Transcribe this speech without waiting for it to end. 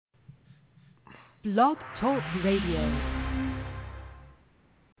Blog Talk Radio.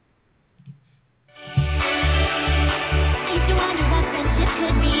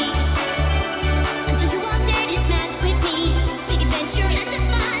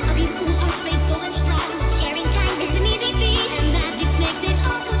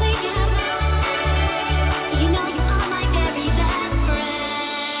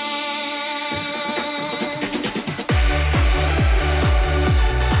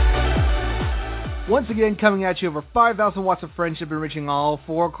 Once again, coming at you over 5,000 watts of friendship and reaching all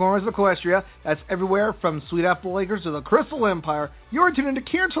four corners of Equestria. That's everywhere from Sweet Apple Acres to the Crystal Empire. You're tuned into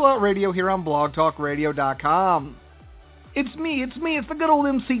Canterlot Radio here on BlogTalkRadio.com. It's me, it's the good old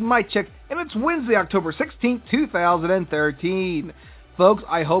MC Mike Check, and it's Wednesday, October 16th, 2013. Folks,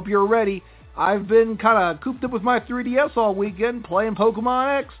 I hope you're ready. I've been kind of cooped up with my 3DS all weekend playing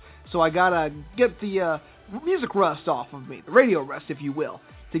Pokemon X, so I gotta get the music rust off of me, the radio rust, if you will,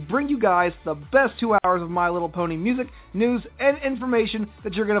 to bring you guys the best 2 hours of My Little Pony music, news, and information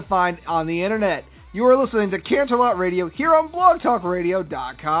that you're going to find on the internet. You are listening to Canterlot Radio here on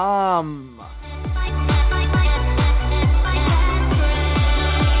BlogTalkRadio.com.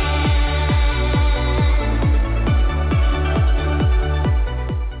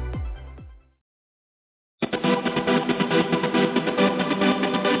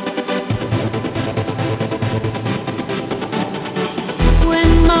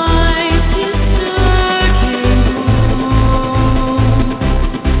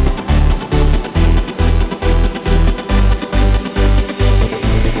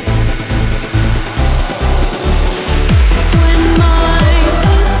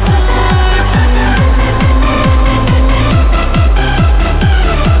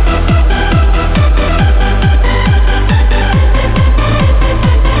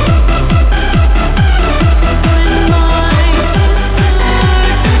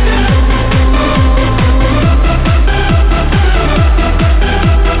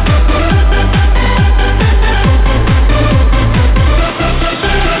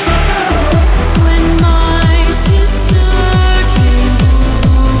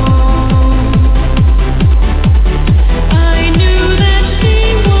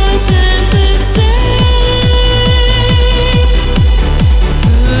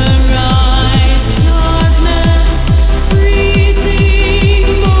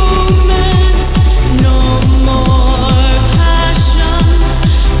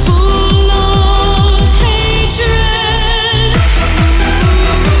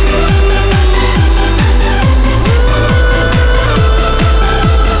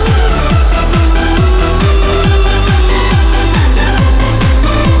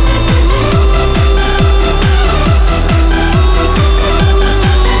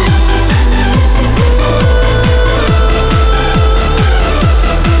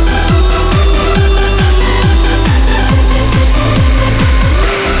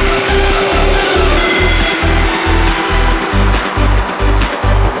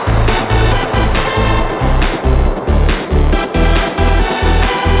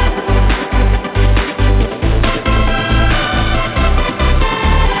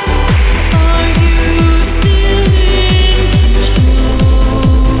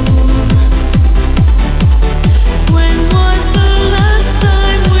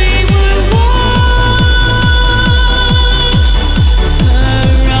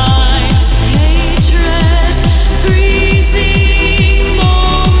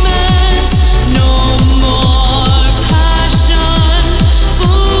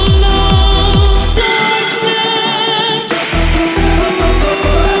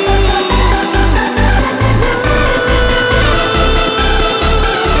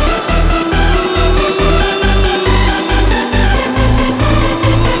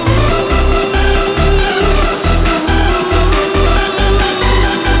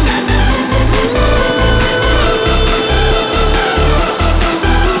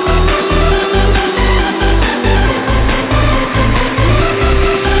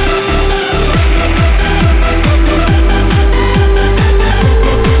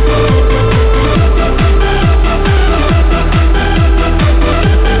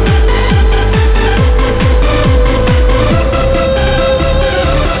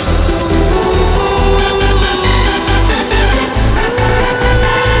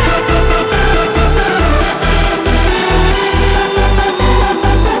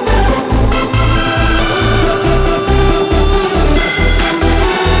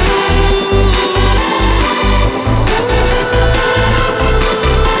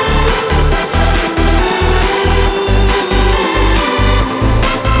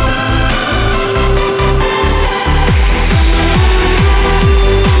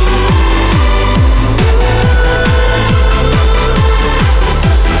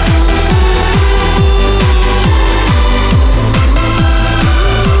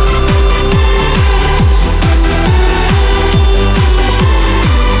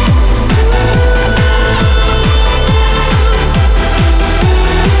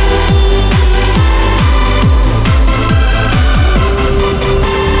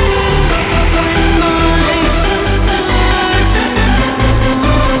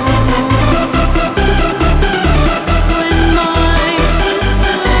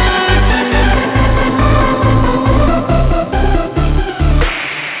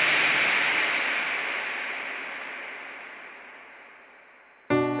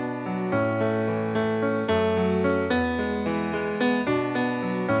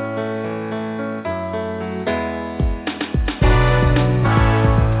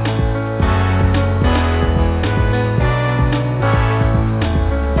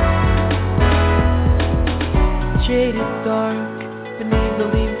 is dark beneath the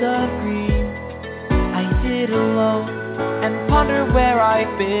leaves of green. I sit alone and ponder where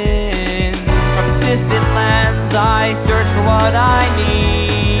I've been. From distant lands I search for what I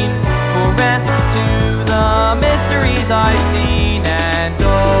need, for answers to the mysteries I've seen. And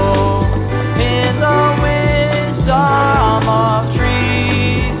oh, in the wisdom of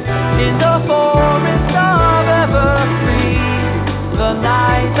trees, in the forest of evergreens, the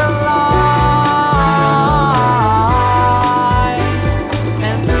night alive,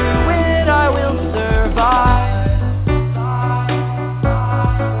 and through it I will survive.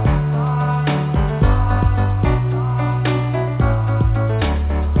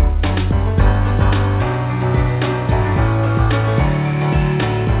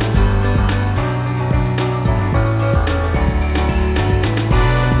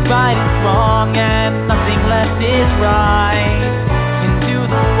 Right is wrong and nothing left is right. Into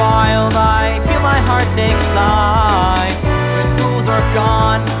the wild I feel my heart take flight. The schools are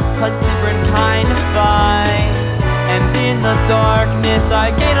gone, a different kind of fight. And in the darkness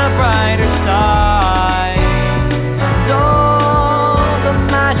I gain a brighter side. And oh, the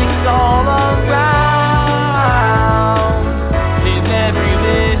magic's all around, in every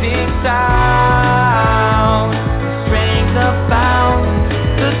living sound. Strength abounds,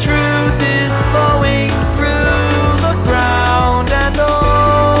 the truth is flowing through the ground. And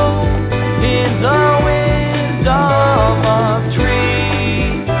oh, in the wisdom of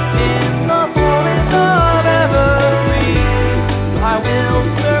trees, in the forest of evergreens, I will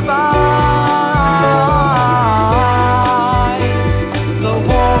survive. The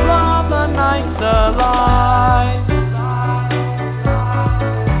war of the night's alive.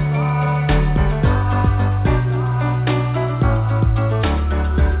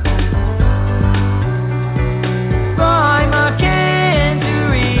 Rhyme again to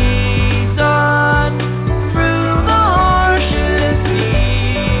reason through the harshest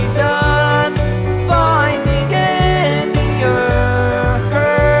season, finding in the earth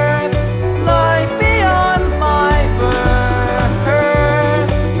life beyond my birth.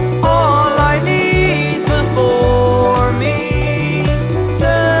 All I need before me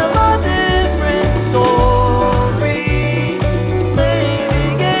tell a different story,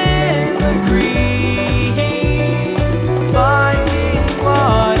 living in the green, finding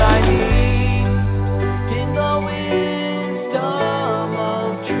what I need in the wisdom of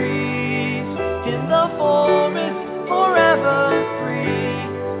trees, in the forest forever free,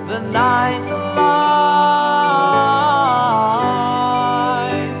 the night alive,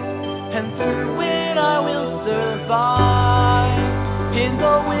 and through it I will survive. In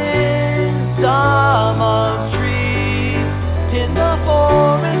the wisdom of trees, in the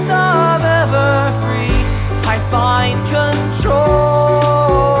forest of evergreen, I find control.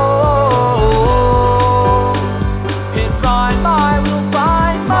 In rhyme I will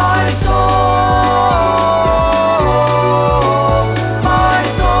find my soul, my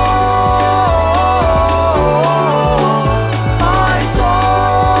soul, my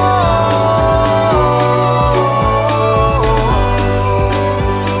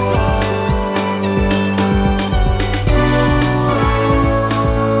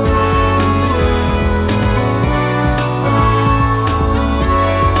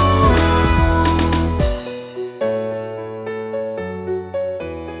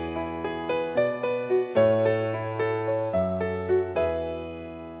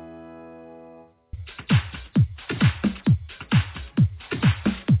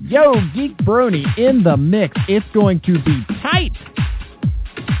Yo, Geek Brony in the mix. It's going to be tight.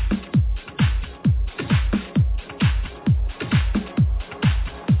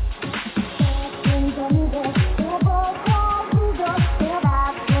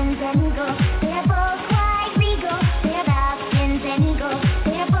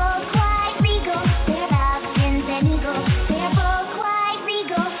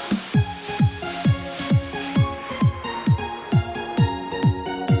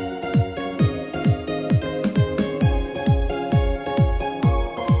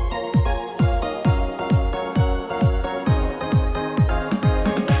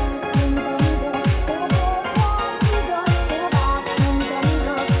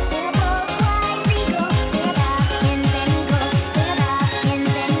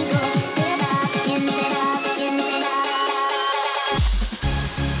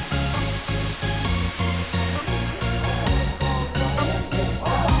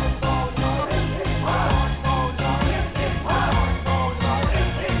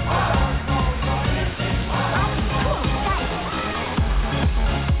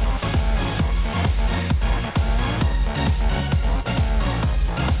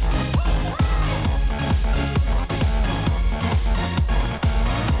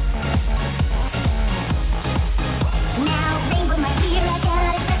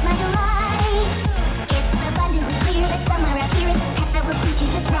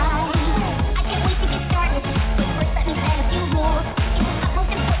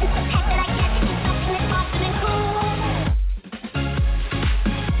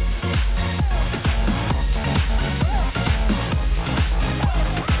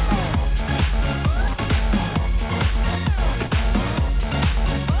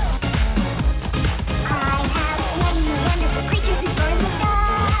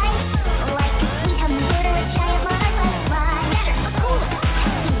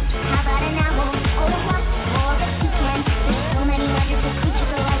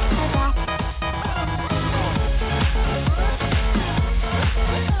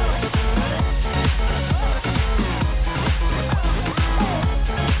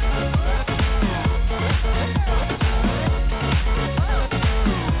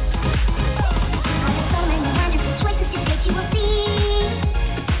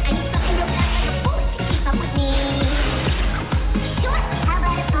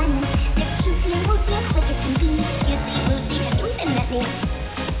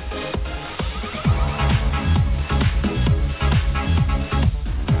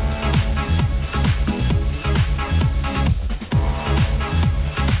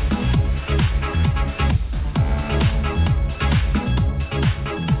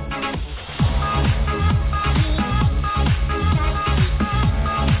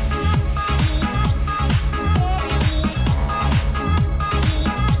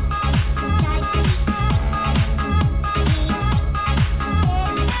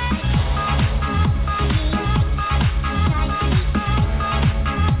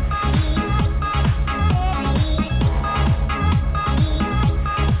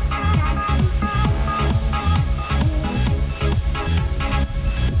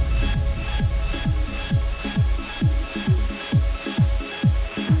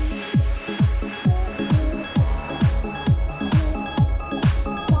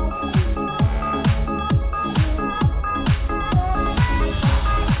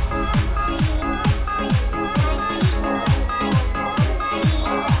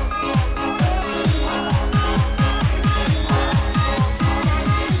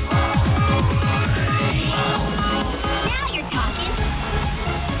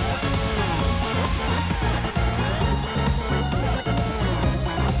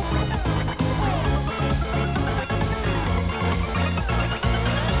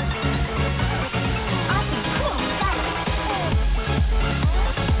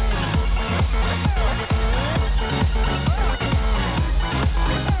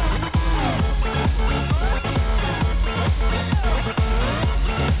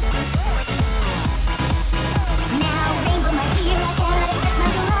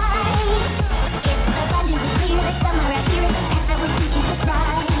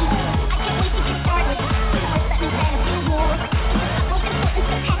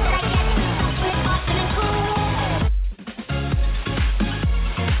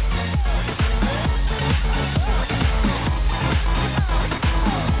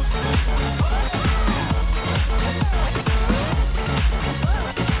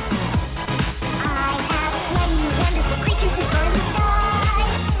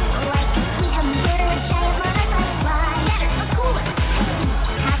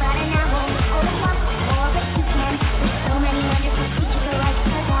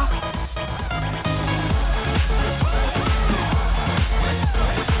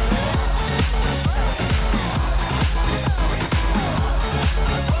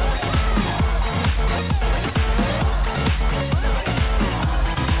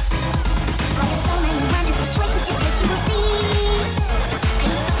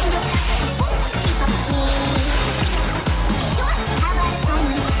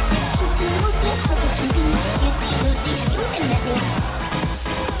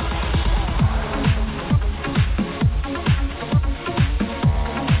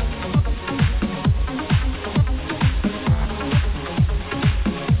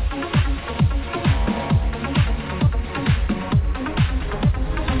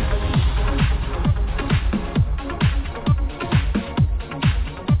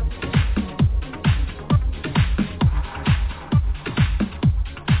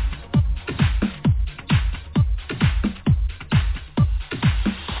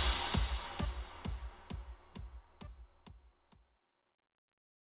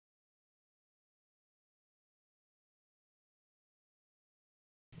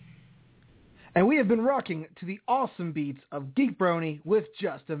 And we have been rocking to the awesome beats of Geek Brony with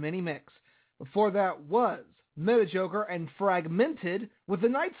Just a Mini Mix. Before that was Meta Joker and Fragmented with The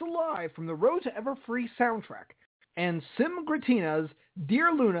Nights Alive from the Road to Everfree soundtrack, and Sim Gratina's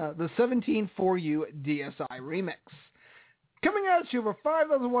Dear Luna, the 17-4U DSI remix. Coming at you over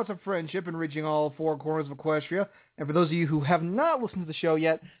 5,000 watts of friendship and reaching all four corners of Equestria. And for those of you who have not listened to the show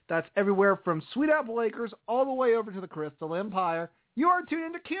yet, that's everywhere from Sweet Apple Acres all the way over to the Crystal Empire. You are tuned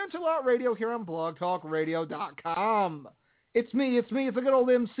into Canterlot Radio here on BlogTalkRadio.com. It's me, it's a good old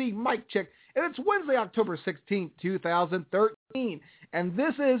MC, Mike Chick, and it's Wednesday, October 16th, 2013, and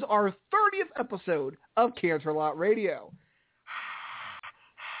this is our 30th episode of Canterlot Radio.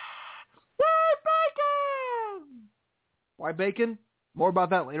 Why bacon? More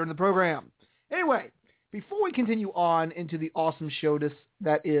about that later in the program. Anyway, before we continue on into the awesome show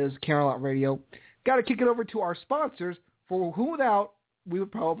that is Canterlot Radio, got to kick it over to our sponsors, for whom without we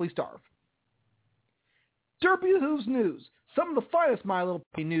would probably starve. Derpy Hooves News, some of the finest My Little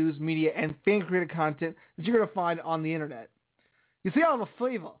Pony news, media, and fan-created content that you're going to find on the internet. You see, I have a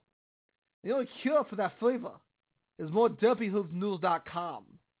flavor. The only cure for that flavor is more DerpyHoovesNews.com.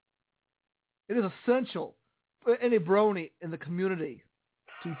 It is essential for any brony in the community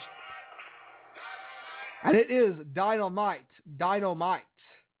and it is dynamite.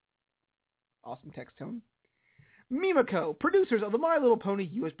 Awesome text tone. Mimico, producers of the My Little Pony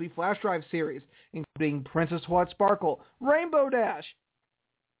USB flash drive series, including Princess Twilight Sparkle, Rainbow Dash.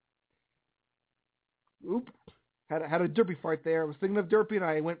 Oop, had a derpy fart there. I was thinking of derpy and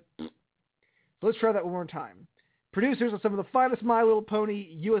I went. So let's try that one more time. Producers of some of the finest My Little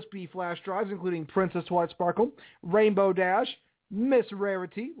Pony USB flash drives, including Princess Twilight Sparkle, Rainbow Dash, Miss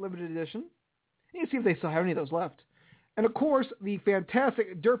Rarity, limited edition. You see if they still have any of those left. And of course, the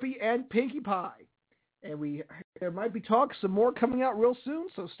fantastic Derpy and Pinkie Pie. And there might be talk some more coming out real soon,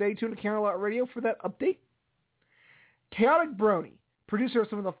 so stay tuned to Canterlot Radio for that update. Chaotic Brony, producer of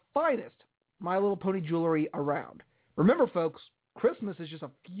some of the finest My Little Pony jewelry around. Remember, folks, Christmas is just a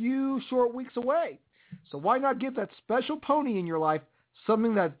few short weeks away, so why not give that special pony in your life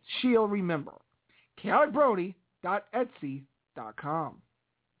something that she'll remember? ChaoticBrony.etsy.com.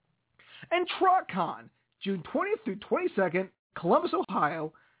 And TrotCon, June 20th through 22nd, Columbus,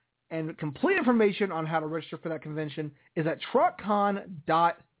 Ohio. And complete information on how to register for that convention is at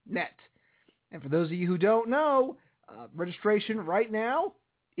trotcon.net. And for those of you who don't know, registration right now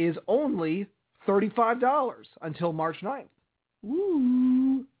is only $35 until March 9th.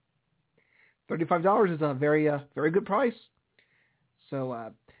 Woo! $35 is a very good price.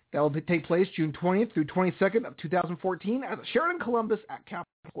 So that will take place June 20th through 22nd of 2014 at the Sheraton Columbus at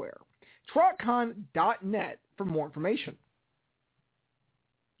Capitol Square. trotcon.net for more information.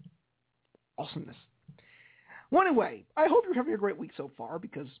 Awesomeness. Well, anyway, I hope you're having a great week so far,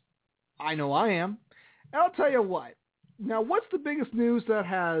 because I know I am. And I'll tell you what. Now, what's the biggest news that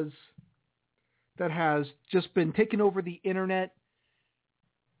has just been taking over the internet?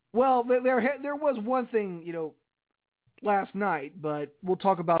 Well, there was one thing, last night, but we'll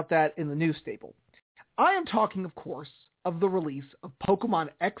talk about that in the NewsStable. I am talking, of course, of the release of Pokemon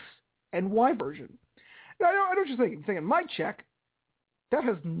X and Y version. Now, I know what you're thinking, Mike Check, that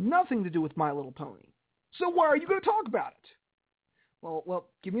has nothing to do with My Little Pony. So why are you going to talk about it? Well,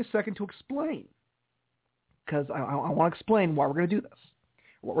 give me a second to explain. Because I want to explain why we're going to do this.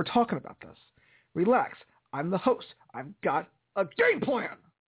 What we're talking about this. Relax. I'm the host. I've got a game plan.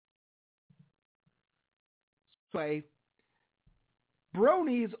 So,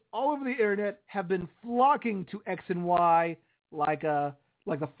 bronies all over the internet have been flocking to X and Y like the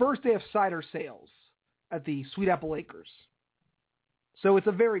first day of cider sales at the Sweet Apple Acres. So it's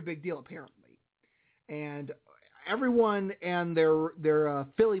a very big deal, apparently. And everyone and their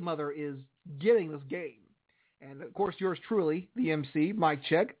filly mother is getting this game. And, of course, yours truly, the MC, Mike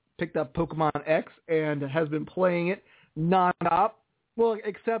Check, picked up Pokemon X and has been playing it non-stop. Well,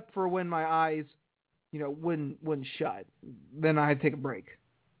 except for when my eyes, wouldn't shut. Then I had to take a break.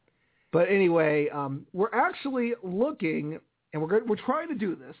 But anyway, we're actually looking, and we're trying to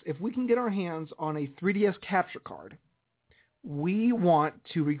do this. If we can get our hands on a 3DS capture card, we want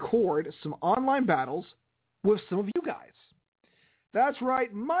to record some online battles with some of you guys. That's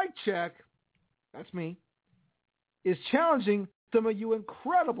right, Mike Check, that's me, is challenging some of you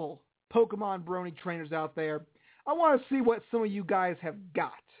incredible Pokemon Brony trainers out there. I want to see what some of you guys have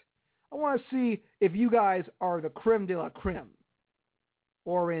got. I want to see if you guys are the creme de la creme,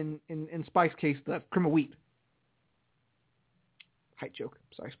 or in Spike's case, the creme of wheat. Height joke.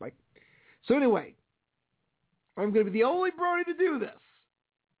 Sorry, Spike. So anyway, I'm going to be the only brony to do this.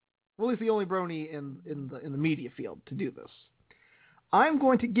 Well, at least the only brony in the media field to do this. I'm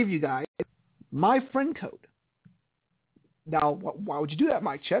going to give you guys my friend code. Now, why would you do that,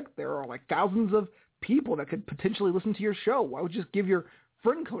 Mike Check? There are like thousands of people that could potentially listen to your show. Why would you just give your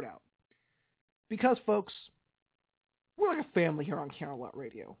friend code out? Because, folks, we're like a family here on Canterlot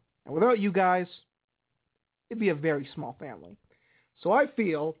Radio. And without you guys, it'd be a very small family. So I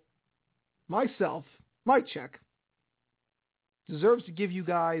feel myself, Mike Check, deserves to give you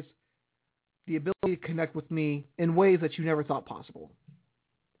guys the ability to connect with me in ways that you never thought possible.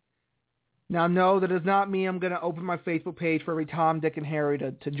 Now, no, that does not mean I'm going to open my Facebook page for every Tom, Dick, and Harry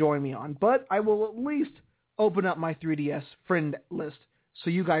to join me on, but I will at least open up my 3DS friend list so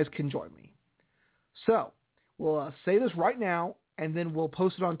you guys can join me. So, we'll say this right now, and then we'll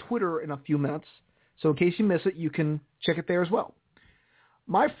post it on Twitter in a few minutes. So in case you miss it, you can check it there as well.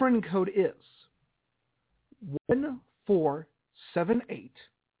 My friend code is 1478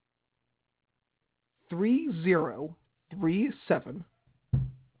 3037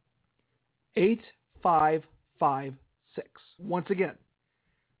 8556. Once again,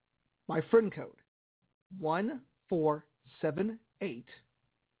 my friend code 1478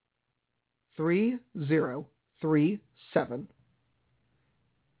 3037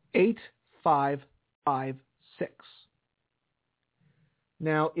 8556.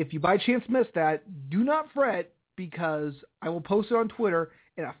 Now, if you by chance missed that, do not fret, because I will post it on Twitter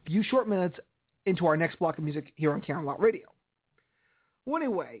in a few short minutes into our next block of music here on Canterlot Radio. Well,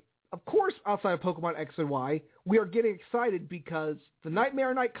 anyway, of course, outside of Pokemon X and Y, we are getting excited because the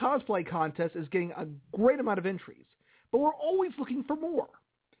Nightmare Night cosplay contest is getting a great amount of entries, but we're always looking for more.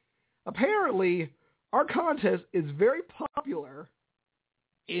 Apparently, our contest is very popular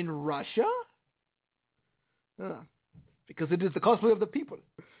in Russia? Because it is the cosplay of the people.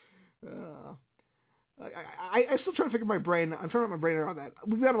 I still try to figure my brain. I'm trying to wrap my brain around that.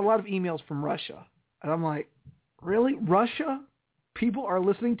 We've got a lot of emails from Russia, and I'm like, really? Russia? People are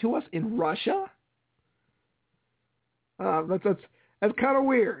listening to us in Russia? That's kind of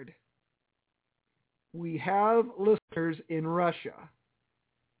weird. We have listeners in Russia.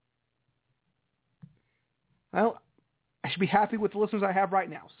 Well, I should be happy with the listeners I have right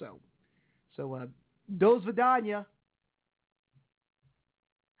now. So, do svidaniya.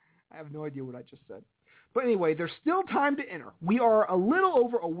 I have no idea what I just said. But anyway, there's still time to enter. We are a little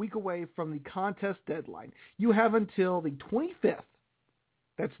over a week away from the contest deadline. You have until the 25th,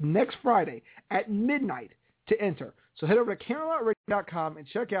 that's next Friday, at midnight to enter. So head over to CanterlotRadio.com and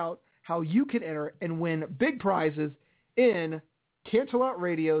check out how you can enter and win big prizes in Canterlot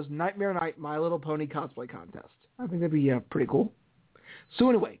Radio's Nightmare Night My Little Pony cosplay contest. I think that'd be pretty cool. So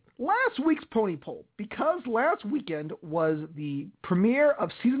anyway, last week's Pony Poll, because last weekend was the premiere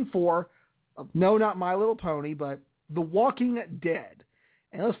of Season 4 of, no, not My Little Pony, but The Walking Dead.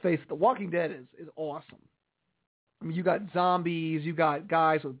 And let's face it, The Walking Dead is awesome. I mean, you got zombies, you got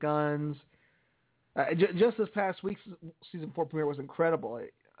guys with guns. Just this past week's Season 4 premiere was incredible.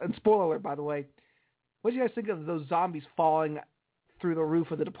 And spoiler alert, by the way, what did you guys think of those zombies falling through the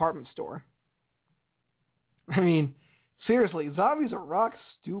roof of the department store? I mean, seriously, zombies are rock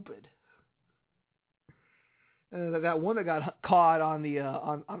stupid. That one that got caught on the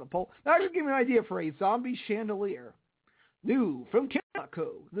pole. That actually gave me an idea for a zombie chandelier. New from Canterlot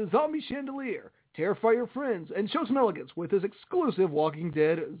Co., the zombie chandelier. Terrify your friends and show some elegance with this exclusive Walking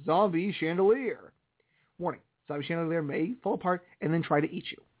Dead zombie chandelier. Warning, zombie chandelier may fall apart and then try to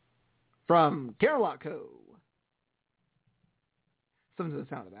eat you. From Canterlot Co. Something to the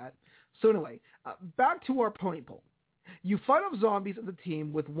sound of that. So anyway, back to our pony poll. You fight off zombies of the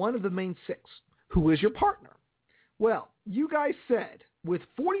team with one of the main six. Who is your partner? Well, you guys said, with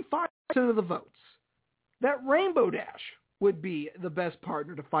 45% of the votes, that Rainbow Dash would be the best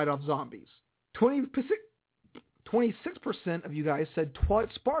partner to fight off zombies. 26% of you guys said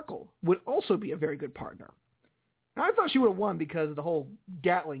Twilight Sparkle would also be a very good partner. Now, I thought she would have won because of the whole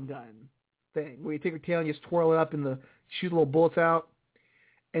Gatling gun thing, where you take her tail and you just twirl it up and shoot little bullets out.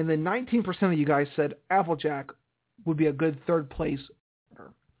 And then 19% of you guys said Applejack would be a good third place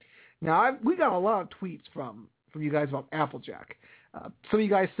partner. Now, we got a lot of tweets from you guys about Applejack. Some of you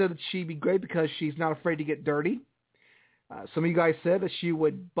guys said that she'd be great because she's not afraid to get dirty. Some of you guys said that she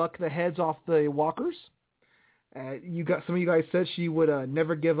would buck the heads off the walkers. Some of you guys said she would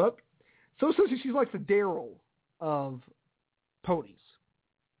never give up. So essentially, she's like the Daryl of ponies.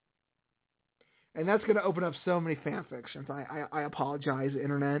 And that's going to open up so many fan fictions. I apologize,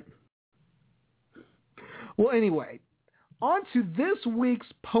 Internet. Well, anyway, on to this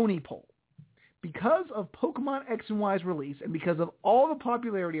week's Pony Poll. Because of Pokemon X and Y's release and because of all the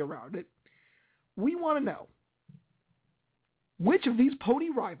popularity around it, we want to know which of these pony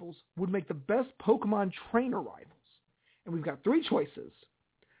rivals would make the best Pokemon Trainer rivals. And we've got three choices: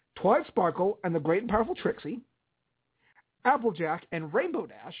 Twilight Sparkle and the Great and Powerful Trixie, Applejack and Rainbow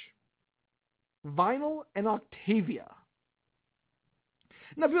Dash, Vinyl and Octavia.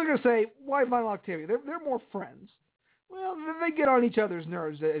 Now, people are going to say, why Vinyl and Octavia? They're more friends. Well, they get on each other's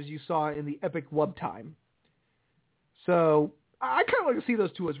nerves, as you saw in the epic Wub Time. So, I kind of like to see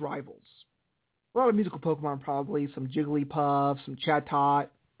those two as rivals. A lot of musical Pokemon, probably. Some Jigglypuff, some Chatot,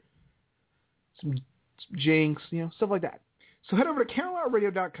 some Jinx, stuff like that. So head over to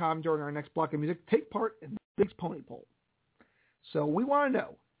CanterlotRadio.com during our next block of music. Take part in the Big Pony Poll. So we want to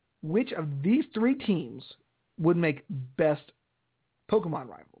know, which of these three teams would make best Pokemon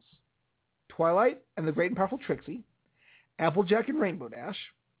rivals? Twilight and the Great and Powerful Trixie, Applejack and Rainbow Dash,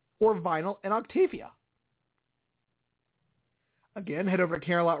 or Vinyl and Octavia? Again, head over to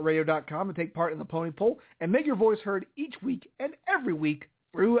CanterlotRadio.com and take part in the Pony Poll and make your voice heard each week and every week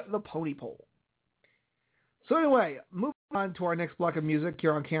through the Pony Poll. So anyway, moving on to our next block of music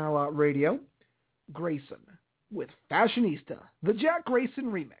here on Canterlot Radio, Grayson with Fashionista, the Jack Grayson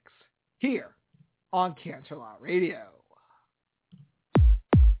remix, here on Canterlot Radio.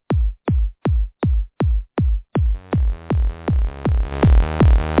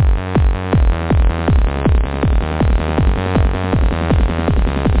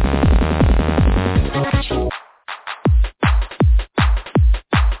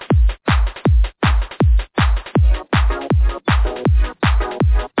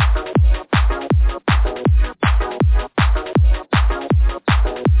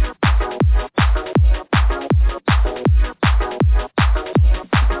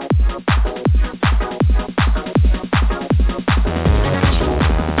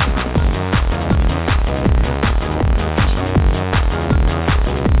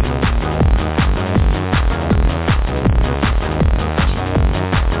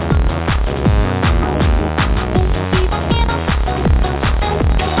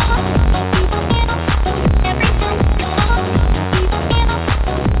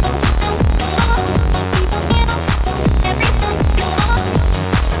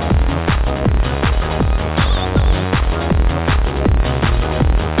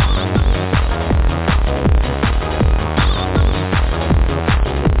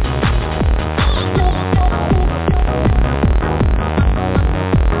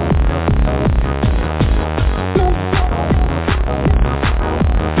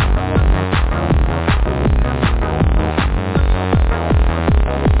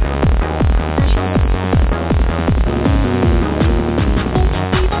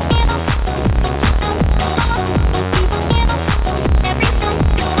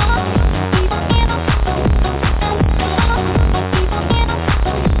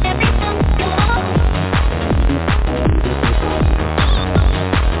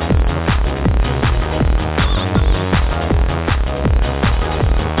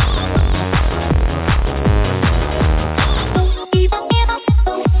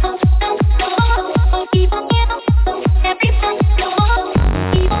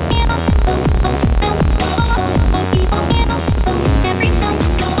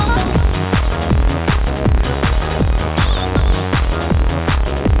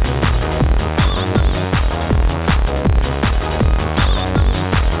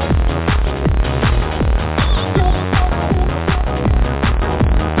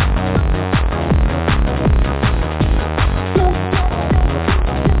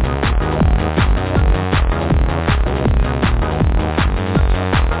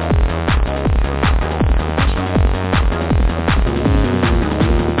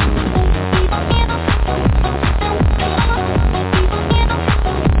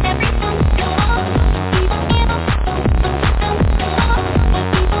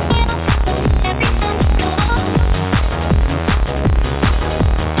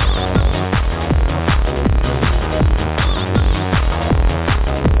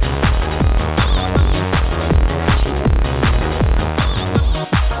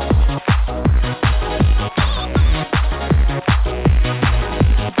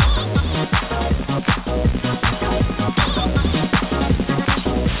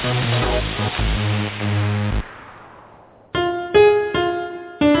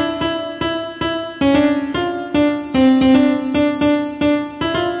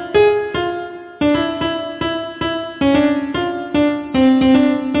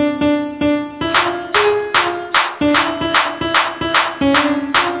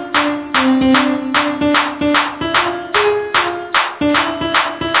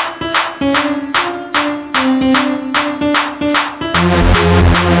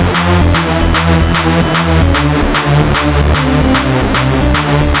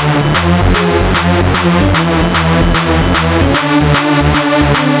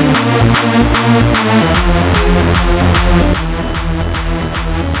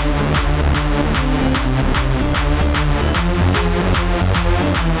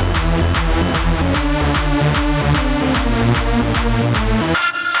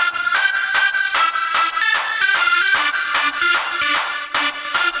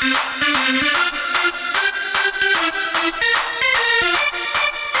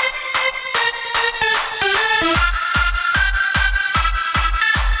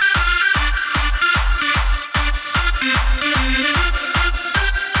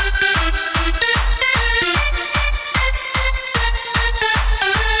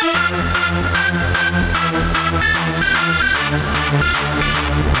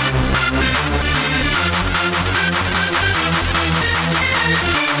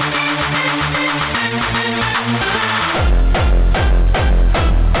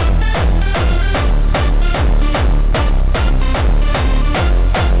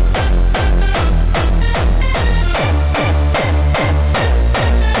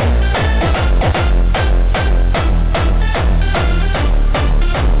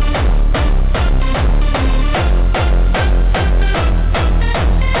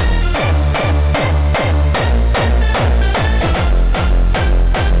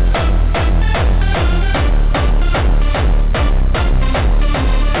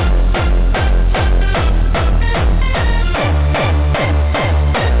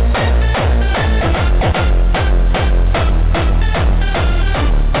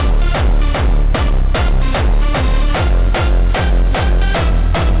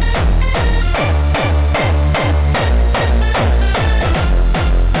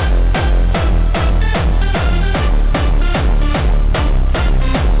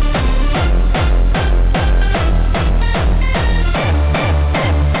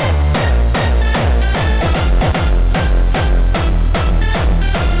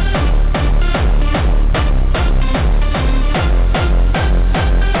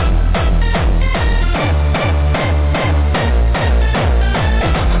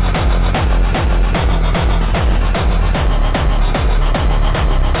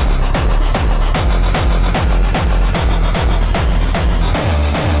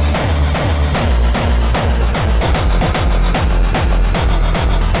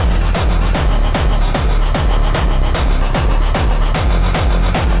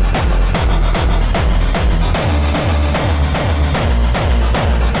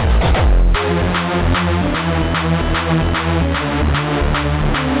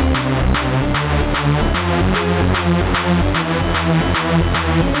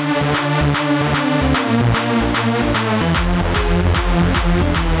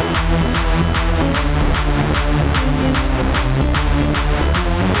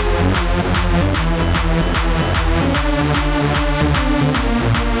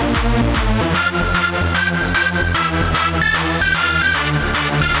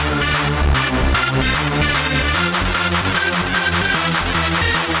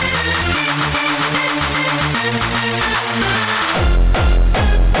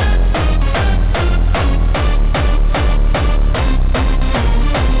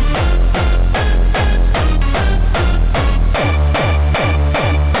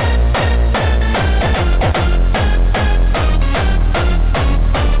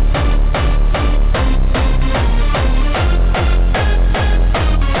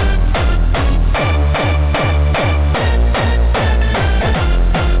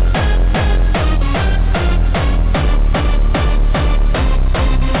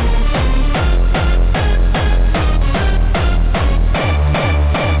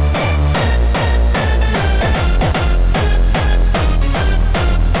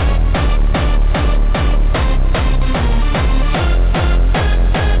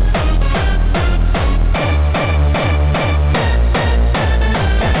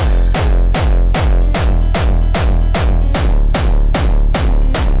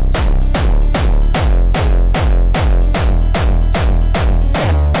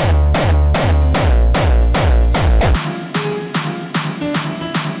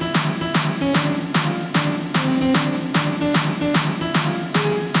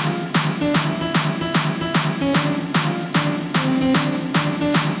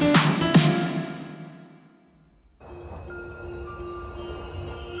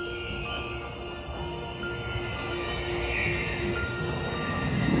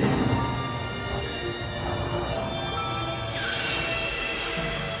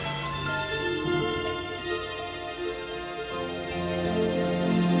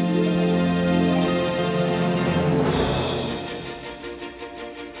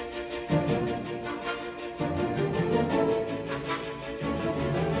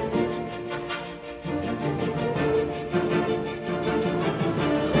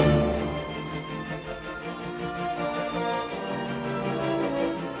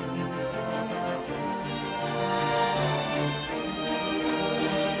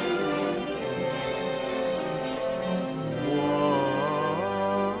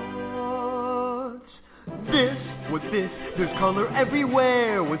 What's this? There's color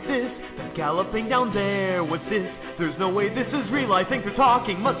everywhere. What's this? That's galloping down there. What's this? There's no way this is real. I think they're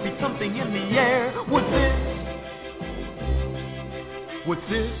talking. Must be something in the air. What's this? What's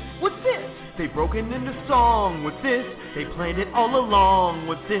this? What's this? They've broken into song. What's this? They planned it all along.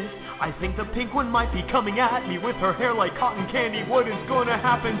 What's this? I think the pink one might be coming at me with her hair like cotton candy. What is gonna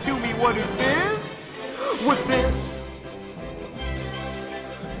happen to me? What is this? What's this?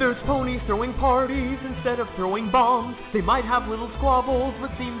 There's ponies throwing parties instead of throwing bombs. They might have little squabbles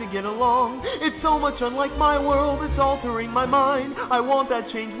but seem to get along. It's so much unlike my world, it's altering my mind. I want that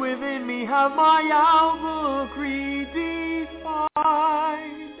change within me, have my outlook redefined.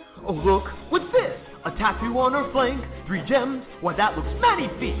 Oh look, what's this? A tattoo on her flank, 3 gems, why that looks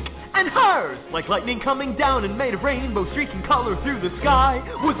magnifique. And hers, like lightning coming down and made of rainbow streaking color through the sky.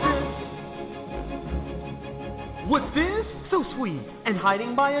 What's this? What's this? So sweet, and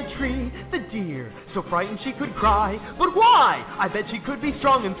hiding by a tree, the deer, so frightened she could cry. But why? I bet she could be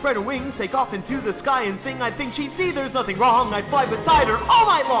strong and spread her wings, take off into the sky and sing. I think she'd see there's nothing wrong. I'd fly beside her all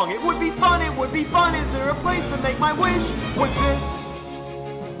night long. It would be fun, it would be fun. Is there a place to make my wish? What's this?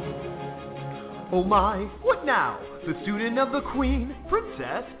 Oh my, what now? The student of the queen,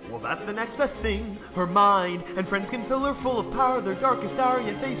 princess? Well, that's the next best thing. Her mind and friends can fill her full of power, their darkest hour,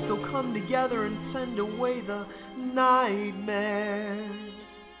 yet they still come together and send away the nightmares.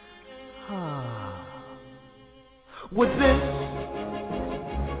 What's this?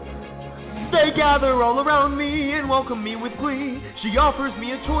 They gather all around me and welcome me with glee. She offers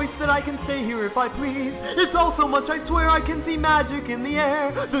me a choice that I can stay here if I please. It's all so much, I swear, I can see magic in the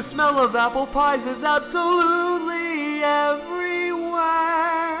air. The smell of apple pies is absolutely everywhere.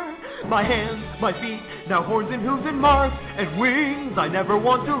 My hands, my feet, now horns and hooves and marks and wings I never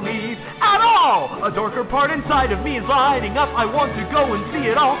want to leave at all. A darker part inside of me is lighting up. I want to go and see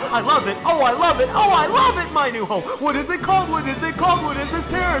it all. I love it, oh I love it, oh I love it, my new home. What is it called, what is it called, what is this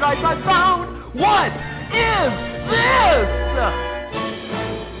paradise I found? What is this?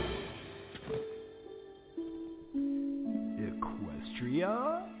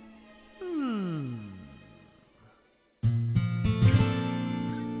 Equestria?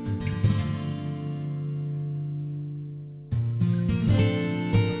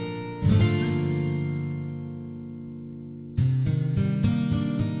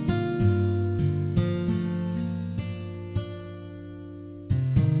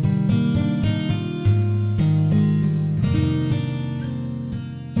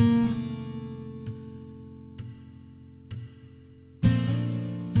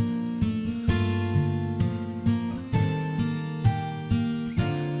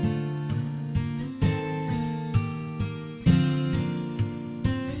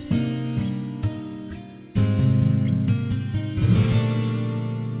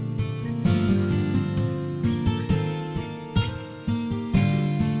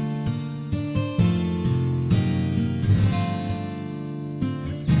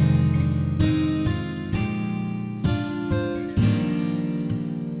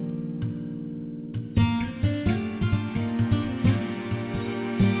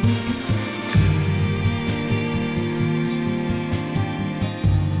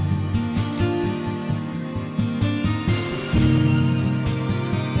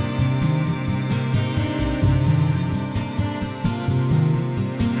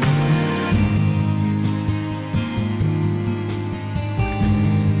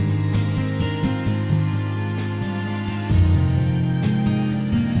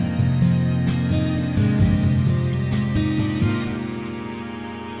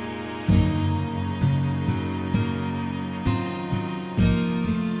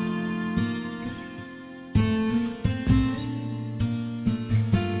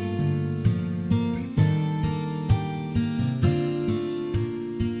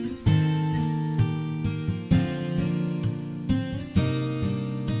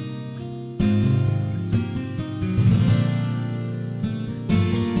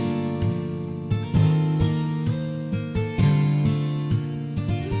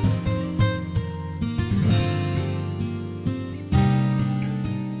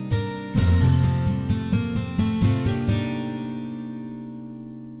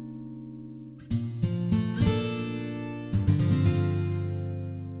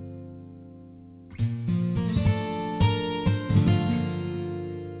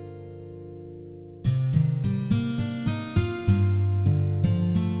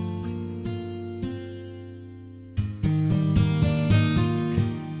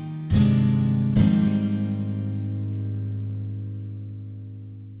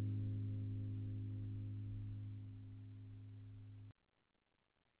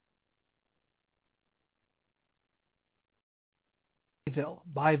 Ponyville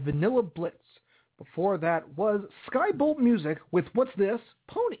by Vanilla Blitz. Before that was Skybolt Music with What's This?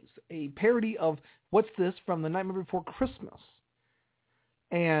 Ponies, a parody of What's This from The Nightmare Before Christmas.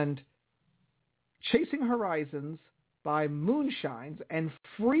 And Chasing Horizons by Moonshines and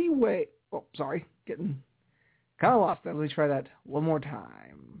Freeway... Oh, sorry, getting kind of lost. Let me try that one more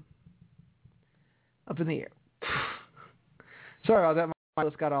time. Up in the air. Sorry about that. My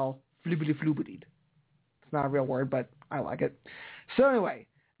list got all floobity-floobitied. It's not a real word, but I like it. So anyway,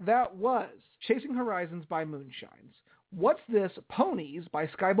 that was Chasing Horizons by Moonshines. What's This? Ponies by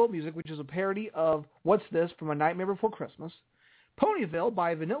Skybolt Music, which is a parody of What's This from A Nightmare Before Christmas. Ponyville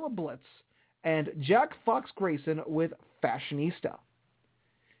by Vanilla Blitz. And Jack Fox Grayson with Fashionista.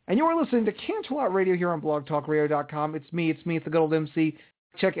 And you are listening to Canterlot Radio here on BlogTalkRadio.com. It's me, it's the good old MC.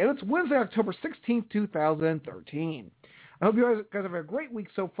 Check it. It's Wednesday, October 16th, 2013. I hope you guys have a great week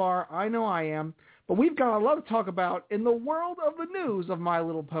so far. I know I am. But we've got a lot to talk about in the world of the news of My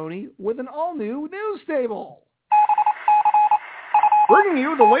Little Pony with an all-new NewsStable. Bringing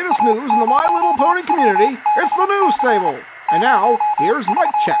you the latest news in the My Little Pony community, it's the NewsStable. And now, here's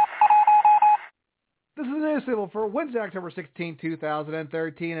Mike Check. This is the NewsStable for Wednesday, October 16,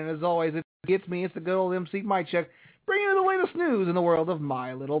 2013, and as always, it gets me, it's the good old MC Mike Check, bringing you the latest news in the world of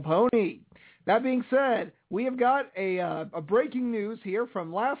My Little Pony. That being said, we have got a breaking news here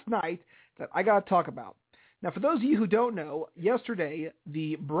from last night that I got to talk about. Now, for those of you who don't know, yesterday,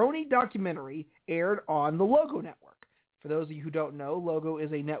 the Brony documentary aired on the Logo Network. For those of you who don't know, Logo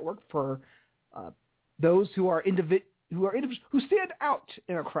is a network for those who stand out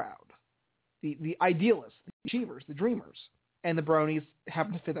in a crowd. The idealists, the achievers, the dreamers, and the Bronies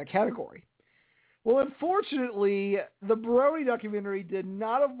happen to fit that category. Well, unfortunately, the Brony documentary did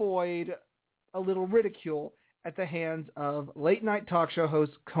not avoid a little ridicule at the hands of late-night talk show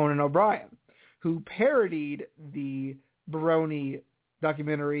host Conan O'Brien, who parodied the Brony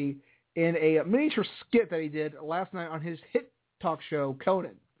documentary in a miniature skit that he did last night on his hit talk show,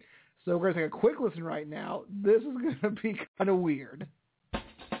 Conan. So we're going to take a quick listen right now. This is going to be kind of weird.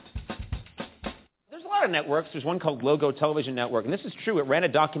 There's a lot of networks. There's one called Logo Television Network, and this is true. It ran a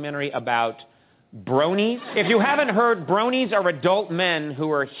documentary about Bronies. If you haven't heard, Bronies are adult men who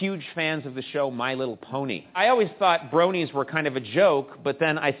are huge fans of the show My Little Pony. I always thought Bronies were kind of a joke, but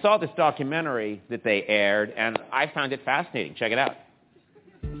then I saw this documentary that they aired, and I found it fascinating. Check it out.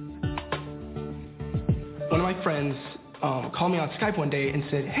 One of my friends called me on Skype one day and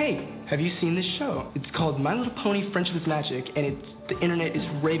said, "Hey, have you seen this show? It's called My Little Pony Friendship is Magic, and the internet is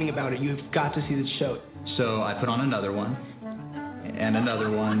raving about it. You've got to see this show." So I put on another one, and another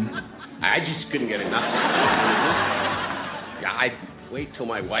one. I just couldn't get enough. Yeah, I'd wait till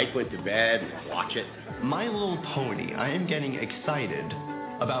my wife went to bed and watch it. My Little Pony. I am getting excited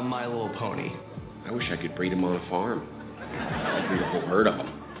about My Little Pony. I wish I could breed them on a farm. I'd breed a whole herd of them.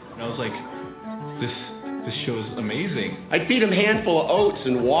 And I was like, this show is amazing. I'd feed them a handful of oats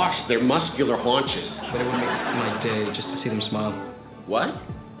and wash their muscular haunches. But it would make my day just to see them smile. What?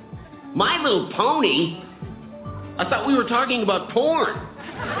 My Little Pony? I thought we were talking about porn.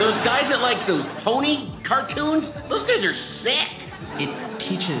 Those guys that like those pony cartoons, those guys are sick. It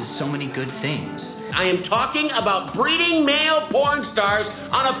teaches so many good things. I am talking about breeding male porn stars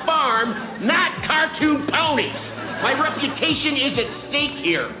on a farm, not cartoon ponies. My reputation is at stake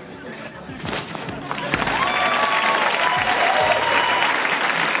here.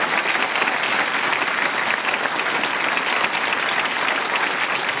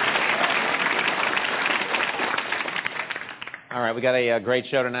 All right, we got a great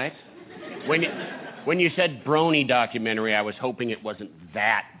show tonight. When you said Brony documentary, I was hoping it wasn't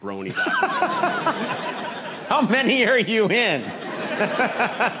that Brony documentary. How many are you in?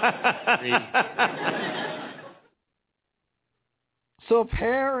 So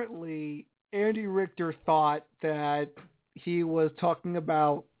apparently, Andy Richter thought that he was talking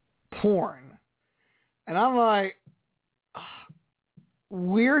about porn. And I'm like,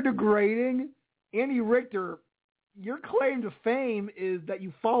 we're degrading? Andy Richter, your claim to fame is that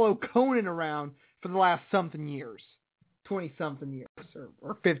you follow Conan around for the last something years, 20-something years,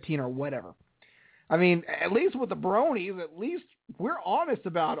 or 15 or whatever. I mean, at least with the Bronies, at least we're honest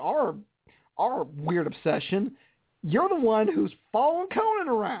about our weird obsession. You're the one who's following Conan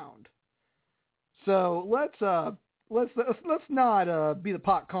around. So let's not be the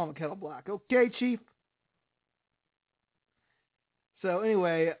pot calling the kettle black, okay, Chief? So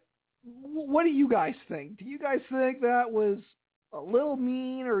anyway, what do you guys think? Do you guys think that was a little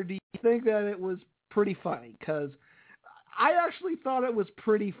mean, or do you think that it was pretty funny? Because I actually thought it was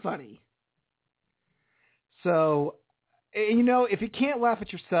pretty funny. So, you know, if you can't laugh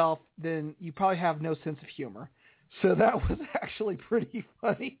at yourself, then you probably have no sense of humor. So that was actually pretty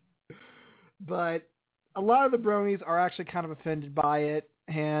funny. But a lot of the bronies are actually kind of offended by it.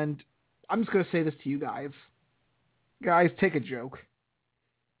 And I'm just going to say this to you guys. Guys, take a joke.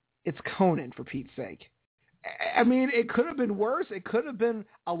 It's Conan, for Pete's sake. I mean, it could have been worse. It could have been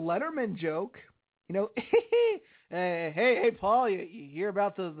a Letterman joke. You know, hey, Paul, you hear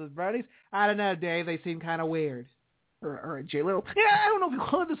about the brownies? I don't know, Dave. They seem kind of weird. Or Jay Little. Yeah, I don't know if you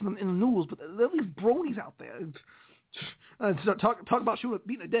heard this in the news, but there are these bronies out there. Talk about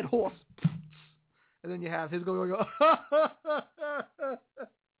beating a dead horse. And then you have his going,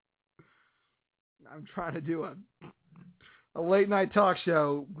 I'm trying to do a late night talk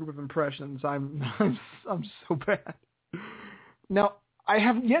show group of impressions. I'm so bad. Now, I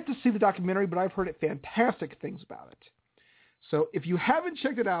haven't yet to see the documentary, but I've heard fantastic things about it. So if you haven't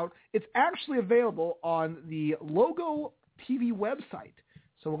checked it out, it's actually available on the Logo TV website.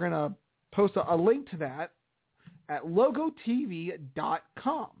 So we're going to post a link to that at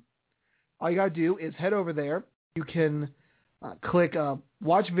logotv.com. All you got to do is head over there. You can click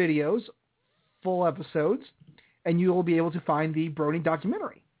watch videos, full episodes, and you will be able to find the Brony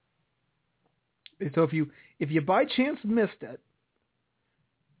documentary. And so if you by chance missed it,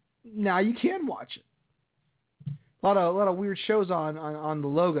 now you can watch it. A lot of weird shows on the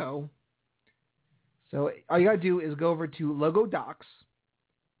Logo. So all you got to do is go over to Logo Docs.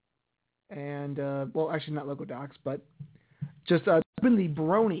 And, well, actually not Logo Docs, but just type in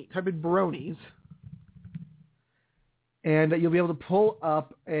Bronies. And you'll be able to pull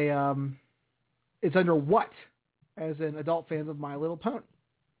up it's under What, as in adult fans of My Little Pony.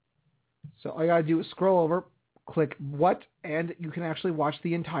 So all you got to do is scroll over, click What, and you can actually watch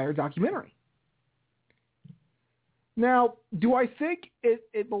the entire documentary. Now, do I think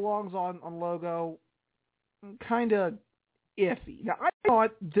it belongs on Logo? Kind of iffy. Now, I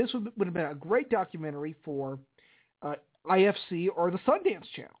thought this would have been a great documentary for IFC or the Sundance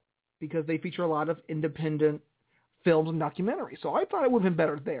Channel because they feature a lot of independent films and documentaries. So I thought it would have been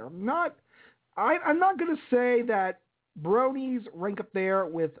better there. I'm not going to say that Bronies rank up there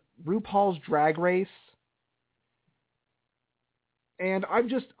with RuPaul's Drag Race. And I'm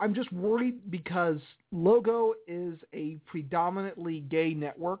just worried because Logo is a predominantly gay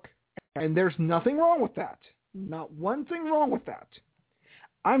network, and there's nothing wrong with that. Not one thing wrong with that.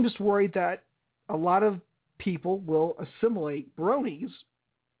 I'm just worried that a lot of people will assimilate Bronies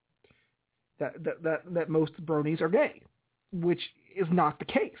that most Bronies are gay, which is not the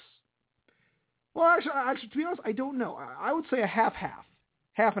case. Well, actually, to be honest, I don't know. I would say a half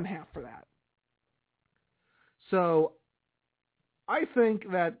and half for that. So I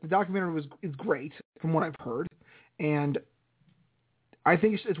think that the documentary is great from what I've heard, and I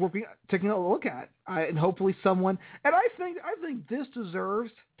think it's worth taking a look at, and hopefully someone. And I think this deserves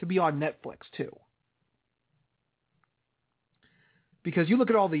to be on Netflix too, because you look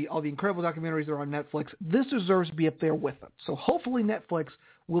at all the incredible documentaries that are on Netflix. This deserves to be up there with them. So hopefully Netflix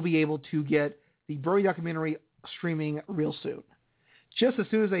will be able to get the Brony documentary streaming real soon, just as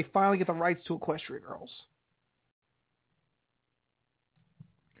soon as they finally get the rights to Equestria Girls.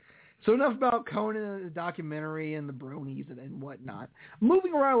 So enough about Conan and the documentary and the Bronies and whatnot.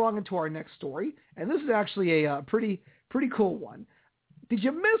 Moving right along into our next story, and this is actually a pretty cool one. Did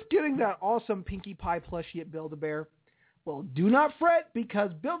you miss getting that awesome Pinkie Pie plushie at Build-A-Bear? Well, do not fret,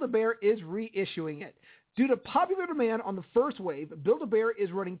 because Build-A-Bear is reissuing it. Due to popular demand on the first wave, Build-A-Bear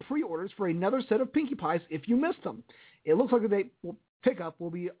is running pre-orders for another set of Pinkie Pies if you missed them. It looks like the date pickup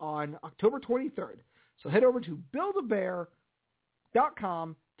will be on October 23rd. So head over to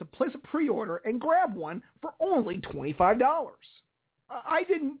BuildABear.com to place a pre-order and grab one for only $25. I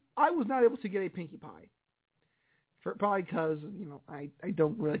was not able to get a Pinkie Pie. Probably because, I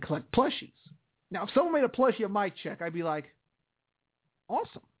don't really collect plushies. Now, if someone made a plushie of my check, I'd be like,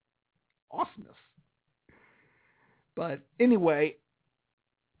 awesome. Awesomeness. But anyway,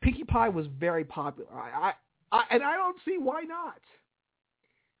 Pinkie Pie was very popular. And I don't see why not.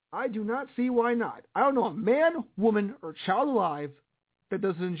 I do not see why not. I don't know a man, woman, or child alive that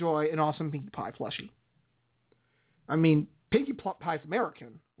doesn't enjoy an awesome Pinkie Pie plushie. I mean, Pinkie Pie's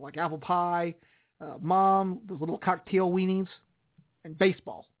American, like apple pie, mom, the little cocktail weenies, and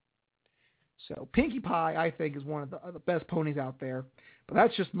baseball. So Pinkie Pie, I think, is one of the best ponies out there. But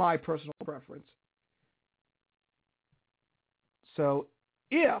that's just my personal preference. So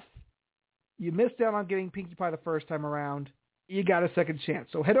if you missed out on getting Pinkie Pie the first time around, you got a second chance.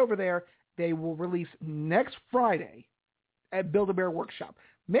 So head over there. They will release next Friday at Build-A-Bear Workshop.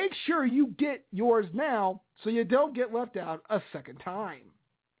 Make sure you get yours now so you don't get left out a second time.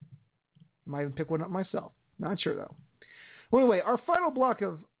 Might even pick one up myself. Not sure, though. Well, anyway, our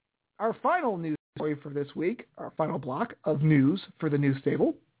final news story for this week, our final block of news for the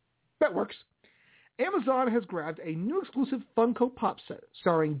NewsStable. That works. Amazon has grabbed a new exclusive Funko Pop set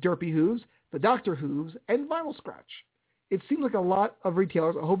starring Derpy Hooves, the Dr. Hooves, and Vinyl Scratch. It seems like a lot of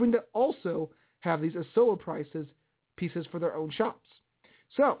retailers are hoping to also have these as solo pieces for their own shops.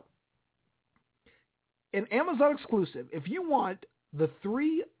 So, an Amazon exclusive, if you want the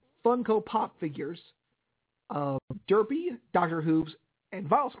 3 Funko Pop figures of Derpy, Dr. Hooves, and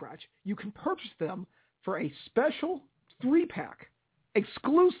Vinyl Scratch, you can purchase them for a special 3-pack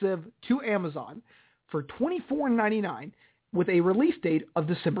exclusive to Amazon for $24.99 with a release date of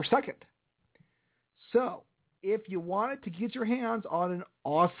December 2nd. So, if you wanted to get your hands on an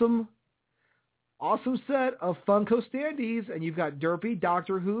awesome set of Funko standees and you've got Derpy,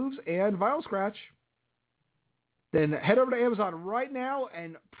 Dr. Hooves, and Vinyl Scratch, then head over to Amazon right now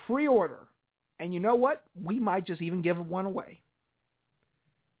and pre-order. And you know what? We might just even give one away.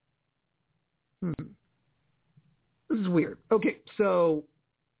 This is weird. Okay, so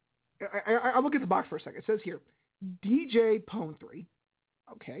I'll look at the box for a second. It says here, DJ Pone 3,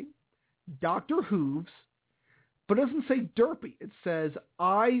 okay, Dr. Hooves, but it doesn't say Derpy. It says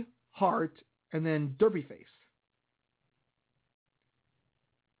I Heart and then Derpy Face.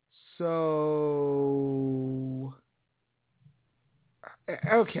 So,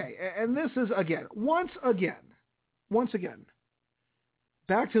 okay, and this is, once again,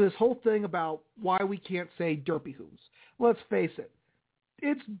 back to this whole thing about why we can't say Derpy Hooves. Let's face it,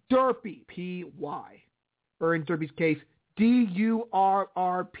 it's Derpy, P-Y, or in Derpy's case, D-U-R-R-P-I-E-Y.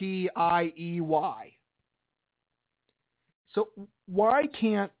 So why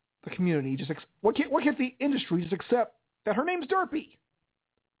can't the community why can't the industry just accept that her name's Derpy?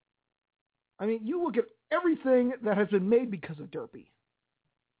 I mean, you look at everything that has been made because of Derpy.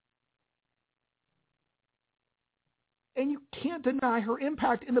 And you can't deny her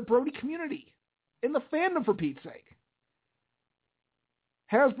impact in the Brony community, in the fandom, for Pete's sake.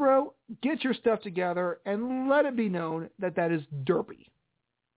 Hasbro, get your stuff together and let it be known that that is Derpy.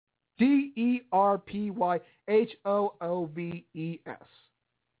 D-E-R-P-Y-H-O-O-V-E-S.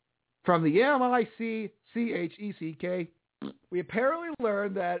 From the M-I-C-C-H-E-C-K, we apparently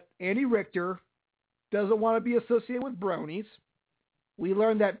learned that Andy Richter doesn't want to be associated with bronies. We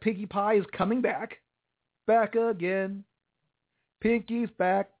learned that Pinkie Pie is coming back. Back again. Pinkie's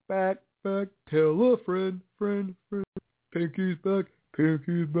back. Tell a friend. Pinkie's back.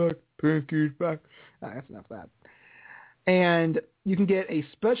 That's enough of that. And you can get a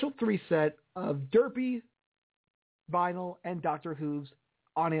special 3-set of Derpy, Vinyl, and Dr. Hooves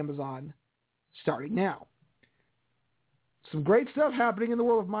on Amazon starting now. Some great stuff happening in the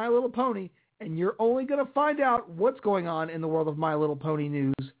world of My Little Pony, and you're only going to find out what's going on in the world of My Little Pony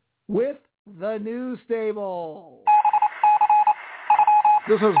news with the NewsStable.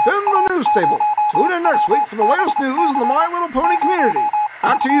 This has been the NewsStable. Tune in next week for the latest news in the My Little Pony community.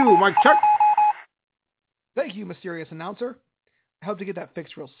 Back to you, Mike Chuck. Thank you, mysterious announcer. I hope to get that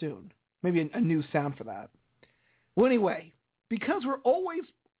fixed real soon. Maybe a new sound for that. Well, anyway, because we're always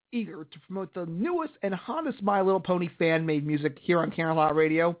eager to promote the newest and hottest My Little Pony fan-made music here on Canterlot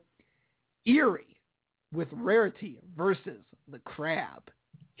Radio, Eerie with Rarity versus the Crab,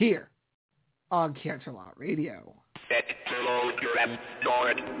 here on Canterlot Radio.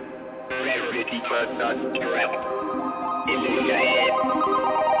 Rarity versus Crab.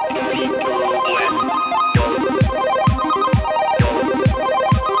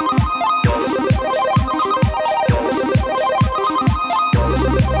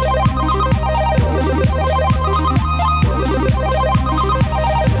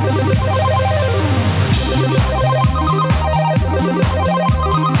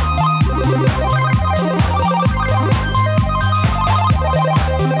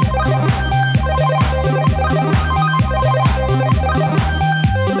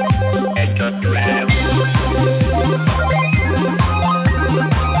 Crab.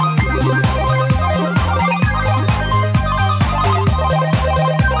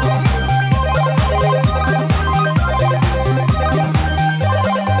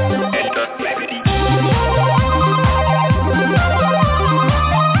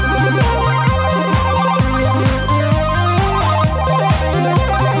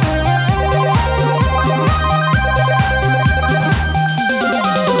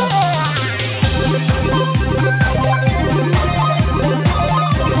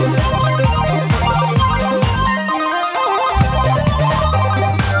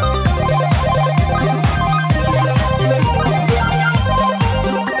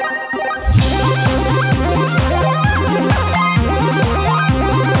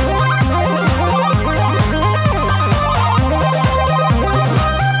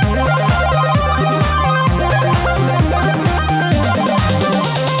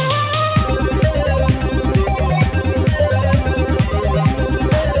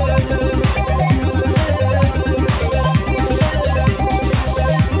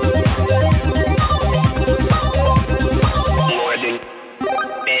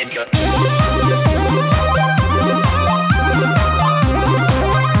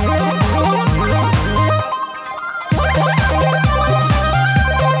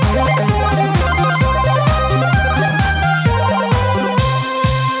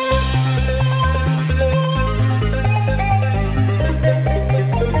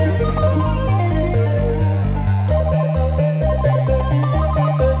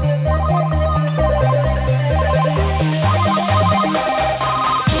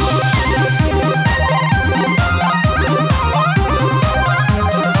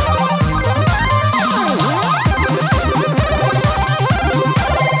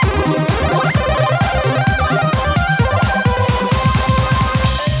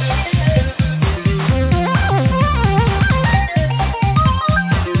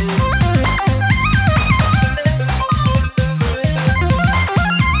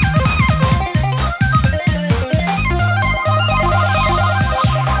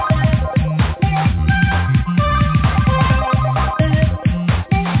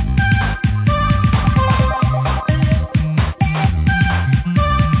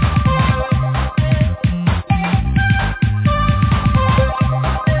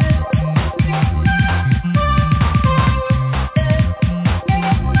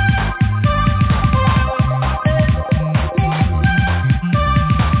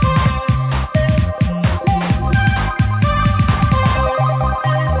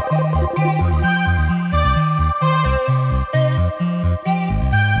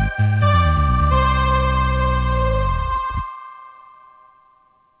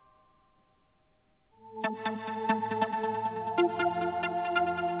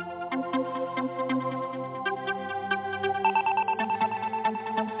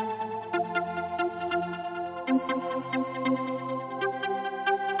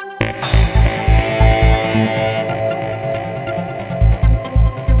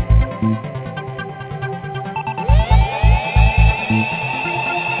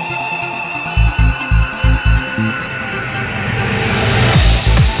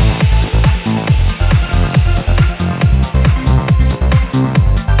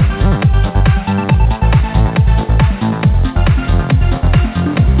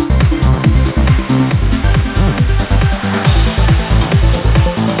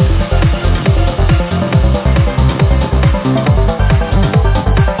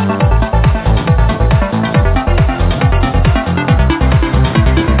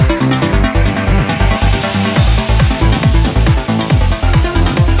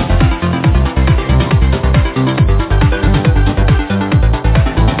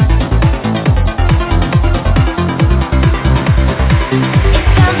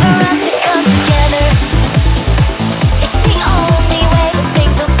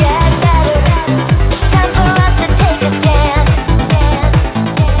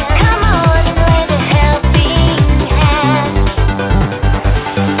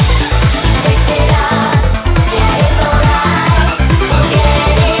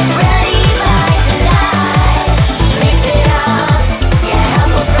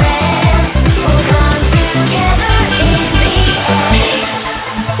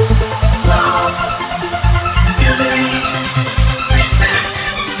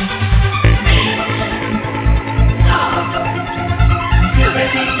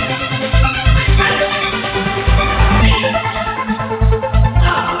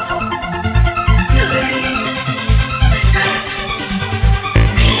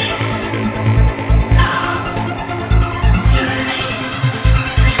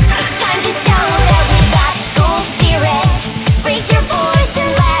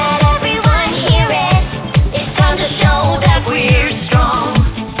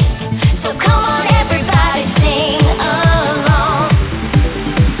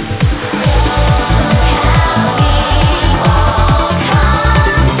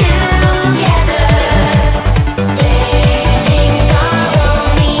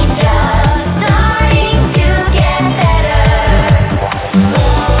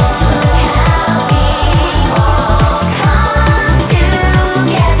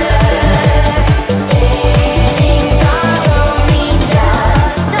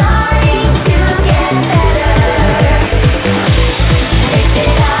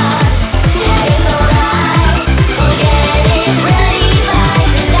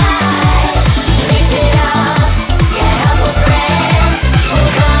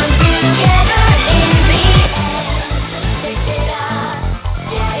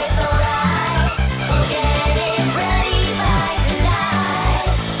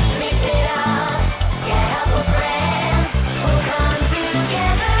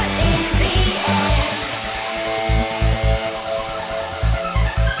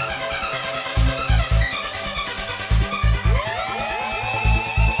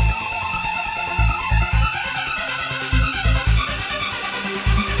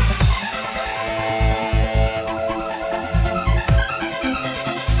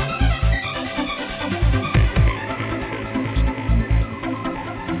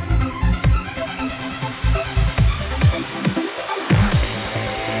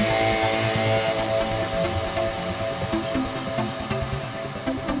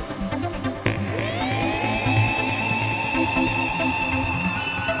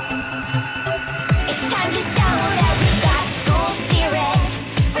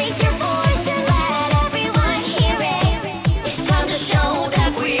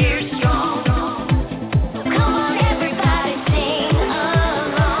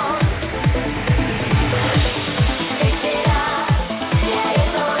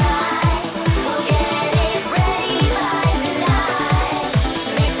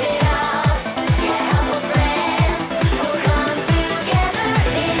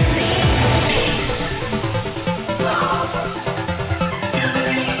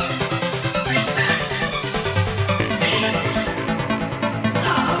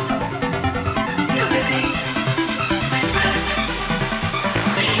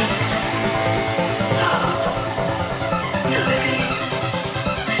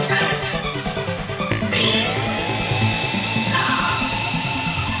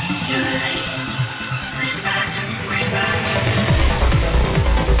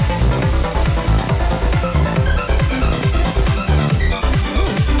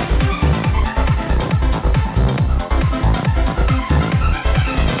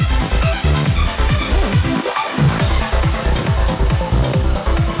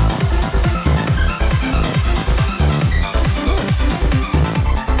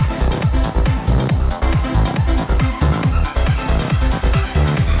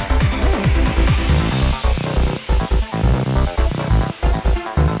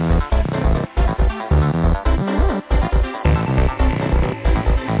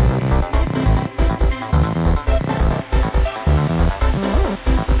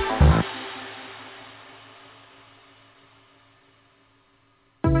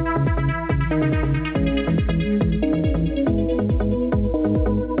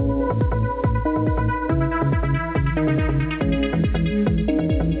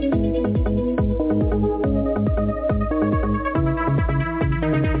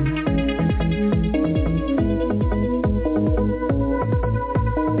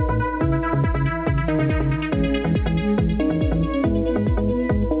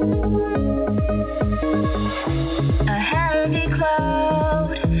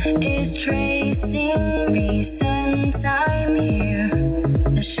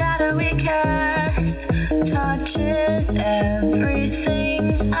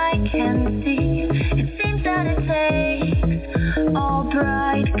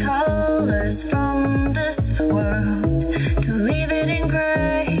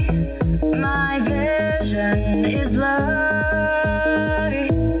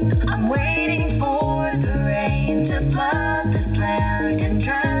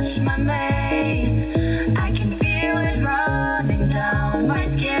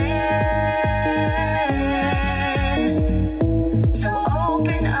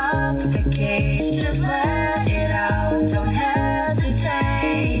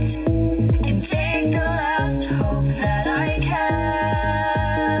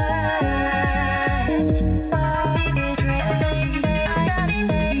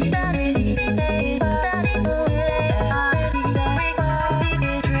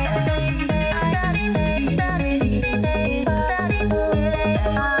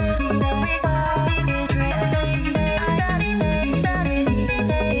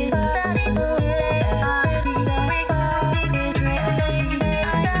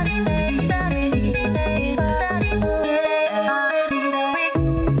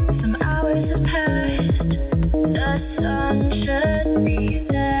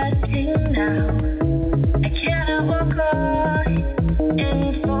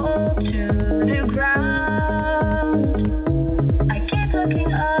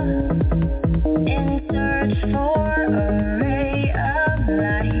 Looking up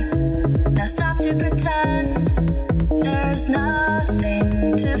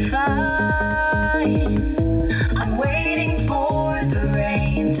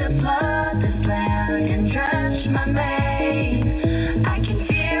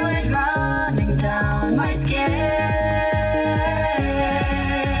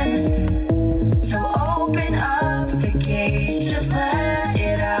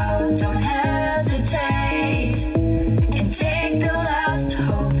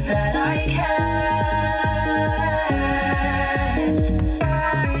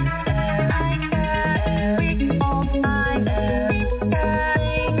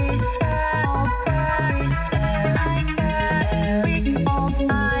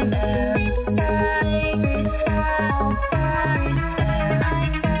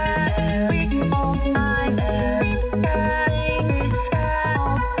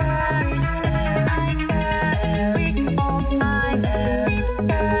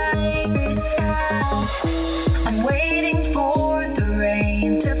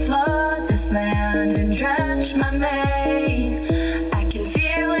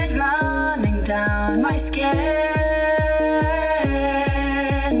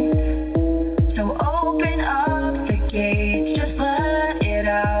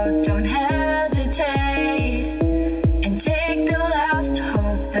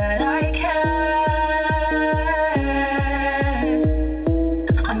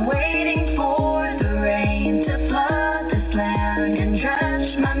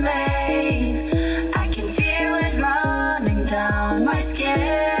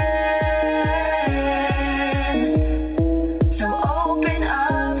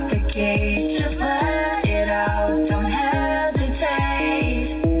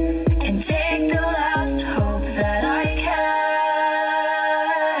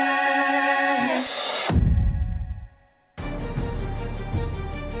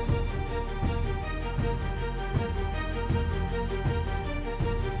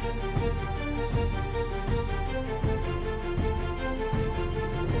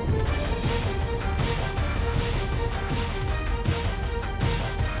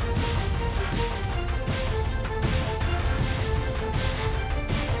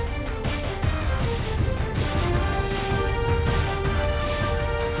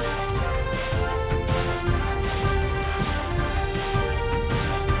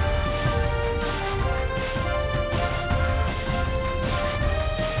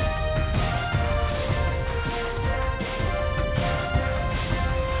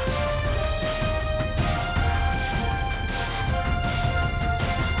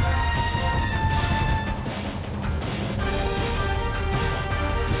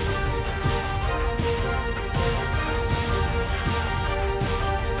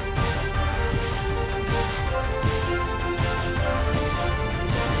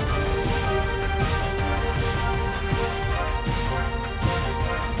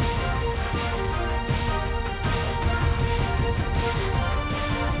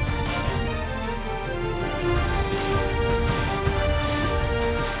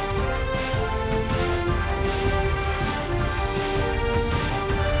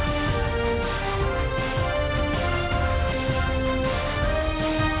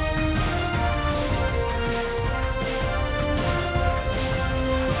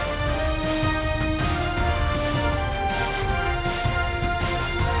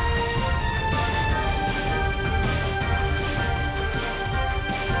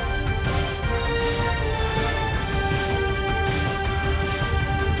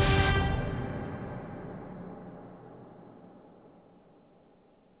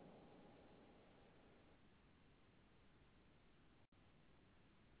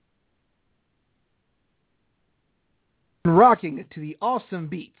Rocking to the awesome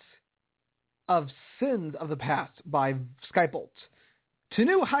beats of Sins of the Past by Skybolt, to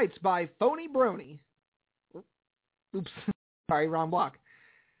New Heights by Phony Brony. Oops, sorry, wrong block.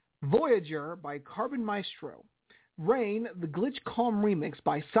 Voyager by Carbon Maestro. Rain, the Glitch Calm remix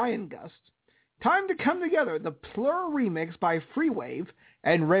by Cyan Gust. Time to Come Together, the Plur remix by Freewave.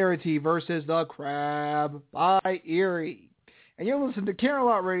 And Rarity versus the Crab by Erie. And you're listening to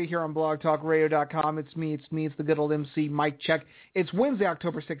Canterlot Radio here on BlogTalkRadio.com. It's me, it's the good old MC, Mike Check. It's Wednesday,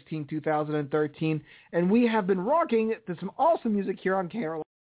 October 16, 2013, and we have been rocking to some awesome music here on Canterlot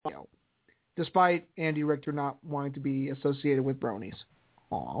Radio, despite Andy Richter not wanting to be associated with Bronies.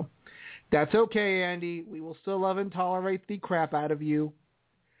 Aw. That's okay, Andy. We will still love and tolerate the crap out of you.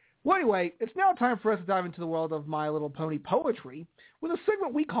 Well, anyway, it's now time for us to dive into the world of My Little Pony poetry with a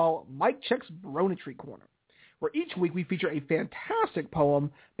segment we call Mike Check's Bronetry Corner, where each week we feature a fantastic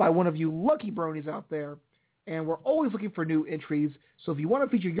poem by one of you lucky bronies out there, and we're always looking for new entries. So if you want to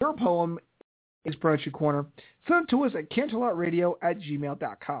feature your poem in Bronetry Corner, send it to us at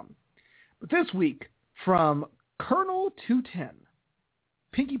canterlotradio@gmail.com. But this week, from Colonel 210,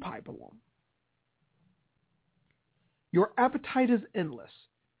 Pinkie Pie poem. Your appetite is endless.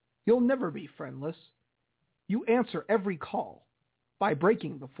 You'll never be friendless. You answer every call by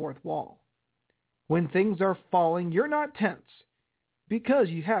breaking the fourth wall. When things are falling, you're not tense because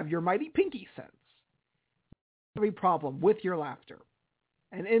you have your mighty pinky sense. Every problem with your laughter,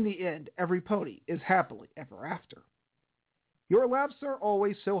 and in the end, every pony is happily ever after. Your laughs are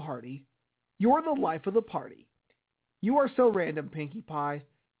always so hearty. You're the life of the party. You are so random, Pinkie Pie,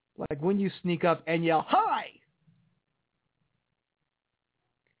 like when you sneak up and yell, "Hi!"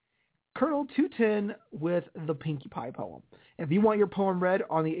 Colonel 210 with the Pinkie Pie poem. If you want your poem read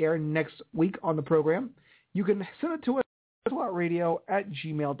on the air next week on the program, you can send it to us at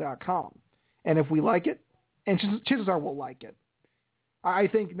canterlotradio@gmail.com. And if we like it, and chances are we'll like it. I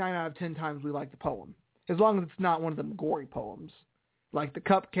think 9 out of 10 times we like the poem, as long as it's not one of them gory poems, like the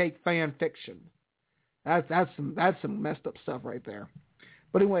Cupcake fan fiction. That's some messed up stuff right there.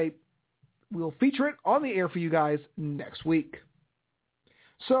 But anyway, we'll feature it on the air for you guys next week.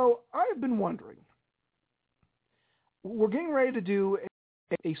 So I've been wondering, we're getting ready to do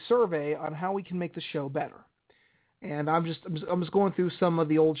a survey on how we can make the show better. And I'm just going through some of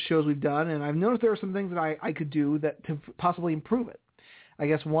the old shows we've done, and I've noticed there are some things that I could do that to possibly improve it. I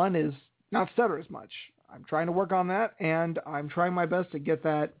guess one is not stutter as much. I'm trying to work on that, and I'm trying my best to get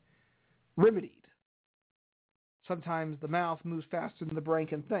that remedied. Sometimes the mouth moves faster than the brain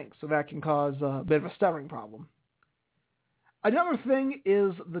can think, so that can cause a bit of a stuttering problem. Another thing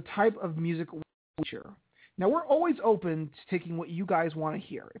is the type of music we feature. Now, we're always open to taking what you guys want to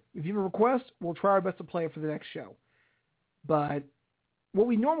hear. If you have a request, we'll try our best to play it for the next show. But what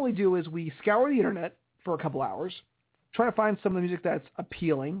we normally do is we scour the internet for a couple hours, try to find some of the music that's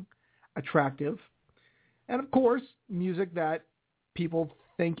appealing, attractive, and of course, music that people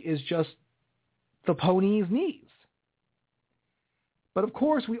think is just the pony's needs. But of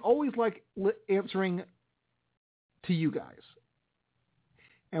course, we always like answering to you guys.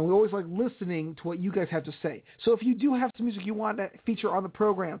 And we always like listening to what you guys have to say. So if you do have some music you want to feature on the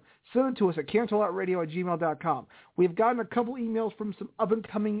program, send it to us at canterlotradio@gmail.com. We've gotten a couple emails from some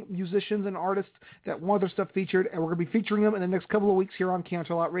up-and-coming musicians and artists that want their stuff featured, and we're going to be featuring them in the next couple of weeks here on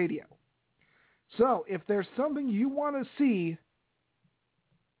Canterlot Radio. So if there's something you want to see,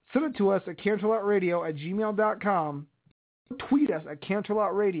 send it to us at canterlotradio@gmail.com. Tweet us at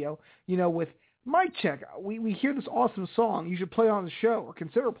Canterlot Radio, with Mike Check, we hear this awesome song. You should play it on the show or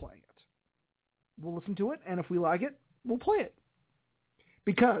consider playing it. We'll listen to it, and if we like it, we'll play it.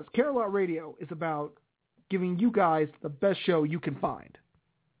 Because Canterlot Radio is about giving you guys the best show you can find.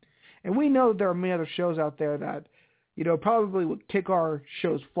 And we know there are many other shows out there that, probably would kick our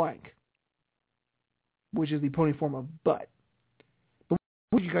show's flank, which is the pony form of butt. But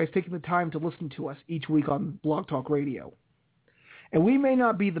with you guys taking the time to listen to us each week on Blog Talk Radio. And we may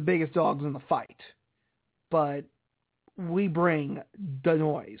not be the biggest dogs in the fight, but we bring the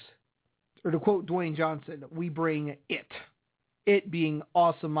noise. Or to quote Dwayne Johnson, we bring it. It being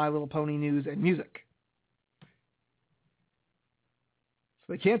awesome My Little Pony news and music. So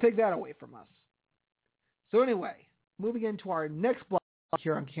they can't take that away from us. So anyway, moving into our next block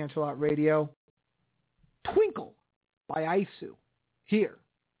here on Canterlot Radio, Twinkle by Aisu, here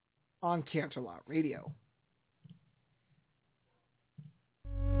on Canterlot Radio.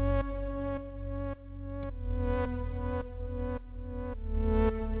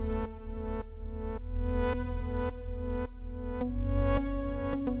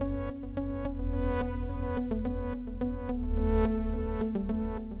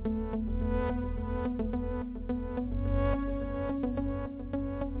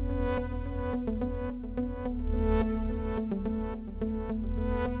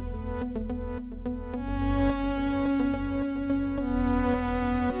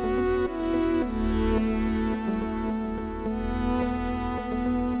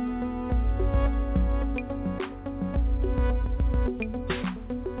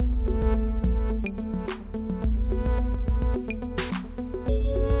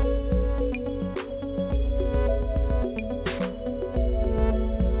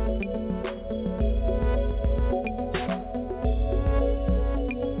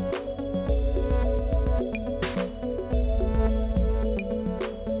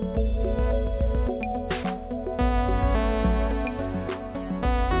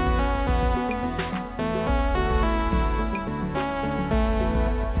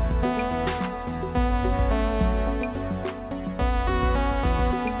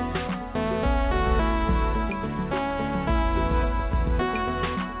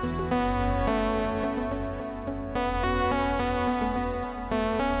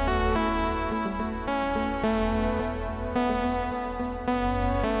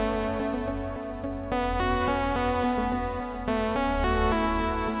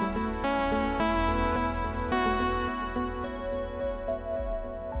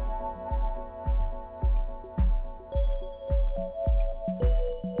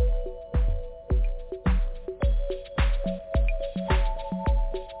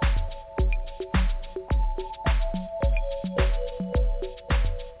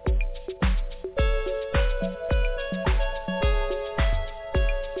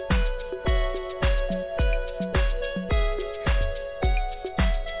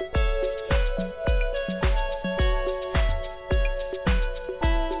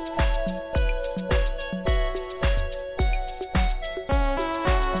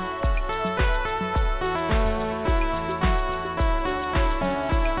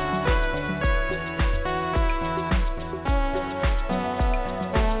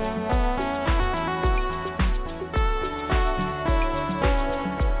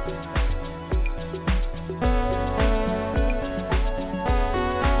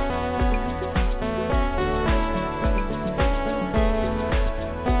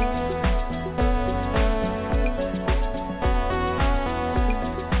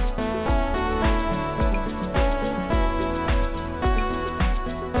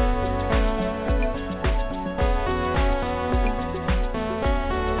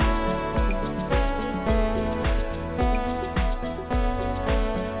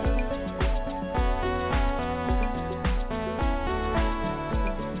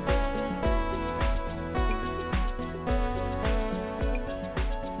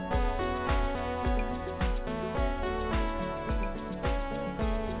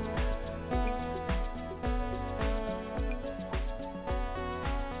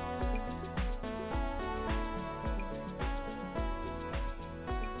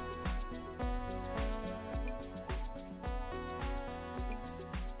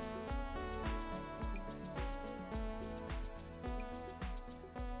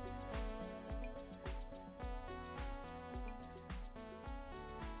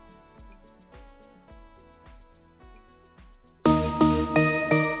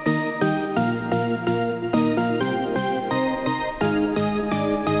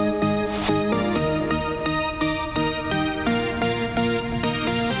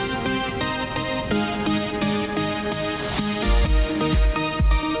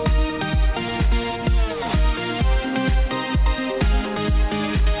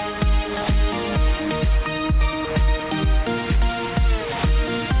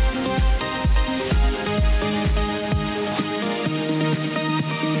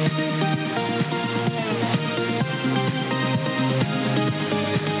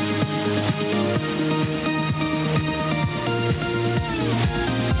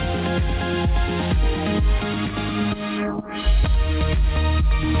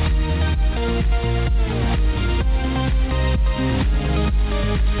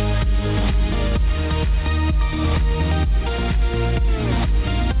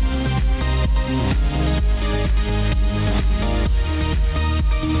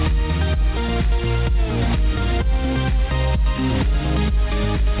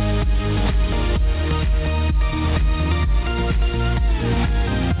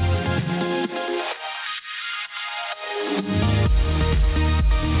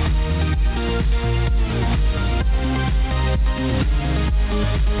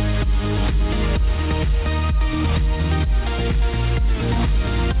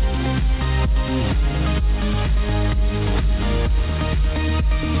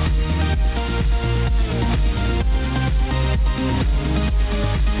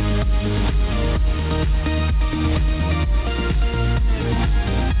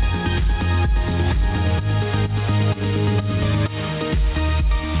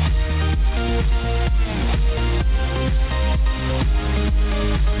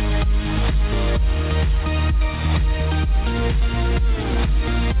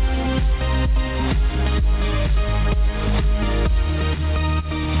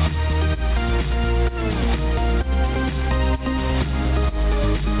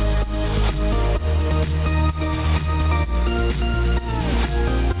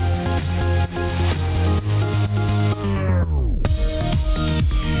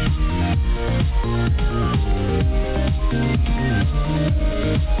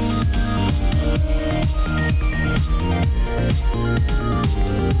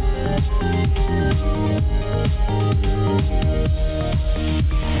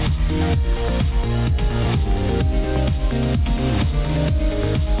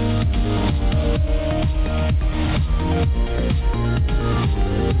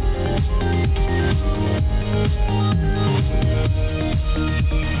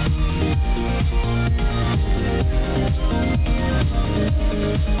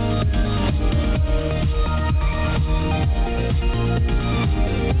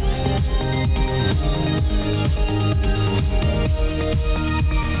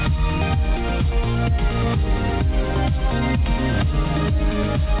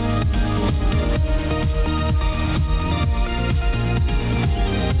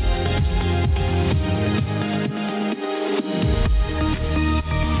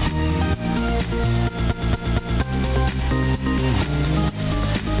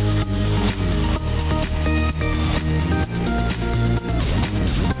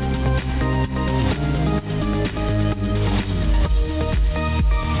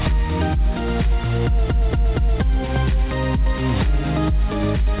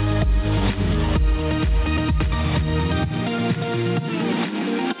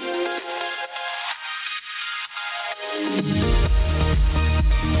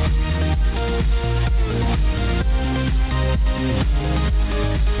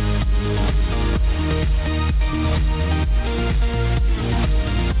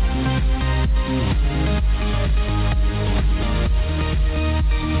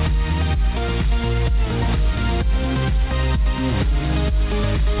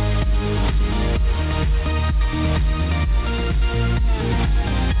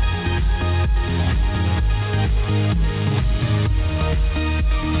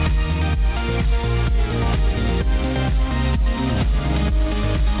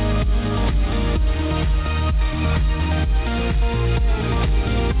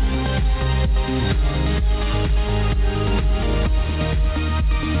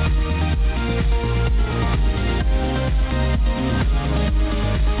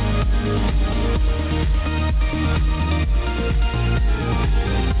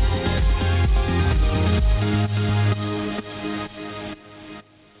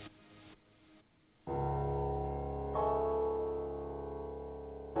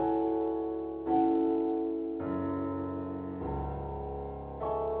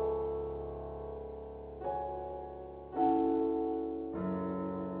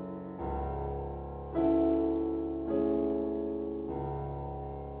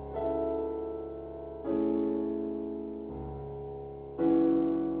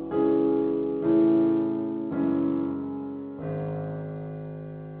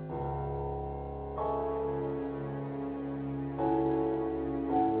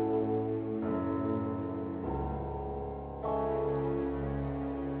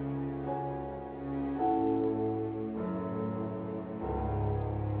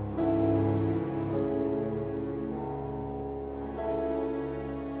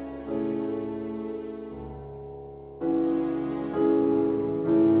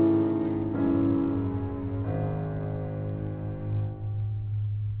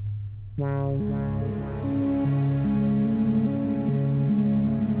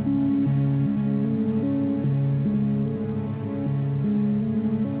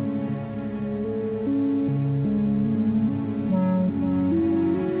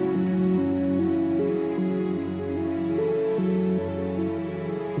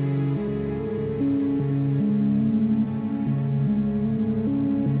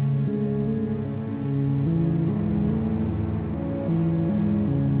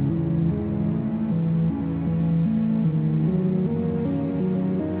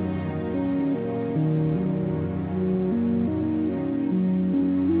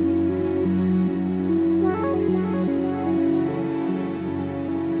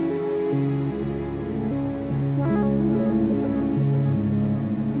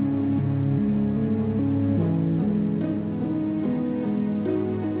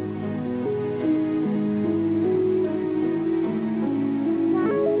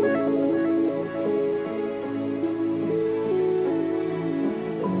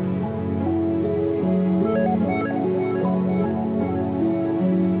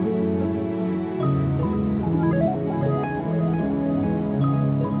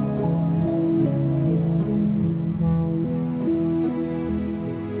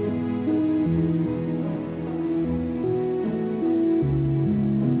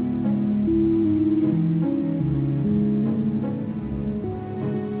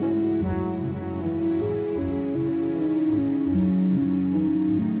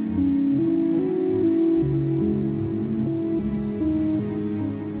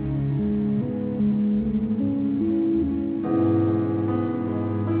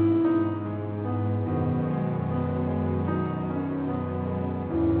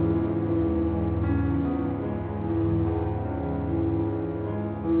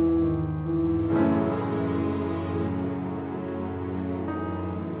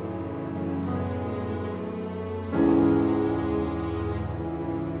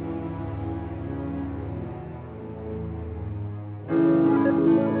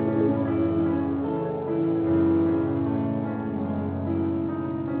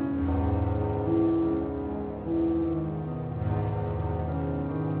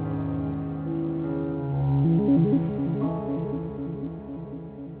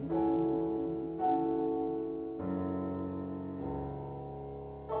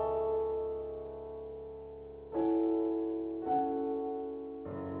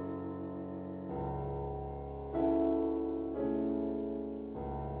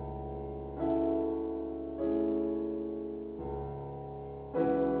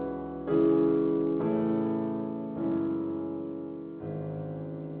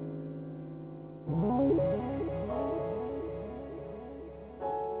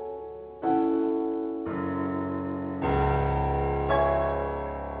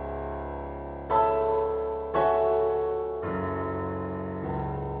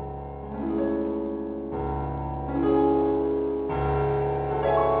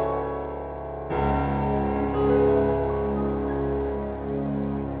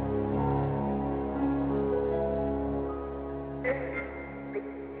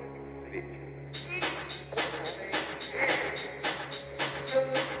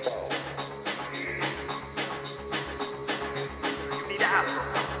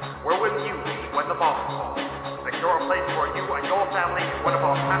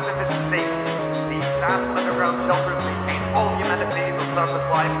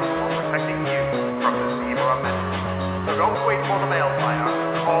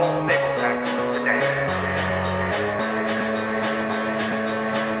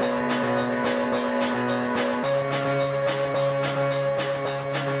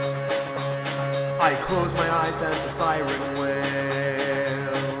 I close my eyes as the siren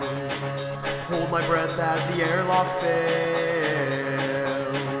wails, hold my breath as the airlock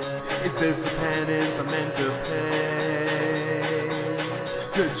fails. Is this the penance I'm meant to pay,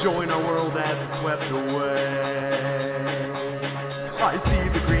 to join our world as it's swept away? I see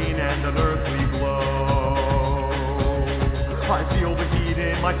the green and unearthly glow, I feel the heat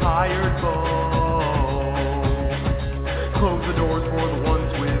in my tired bones. Close the doors for the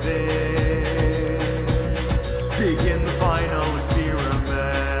ones within, begin the final experiment.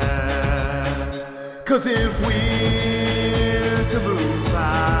 'Cause if we're to move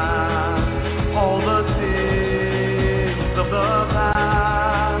past all the sins of the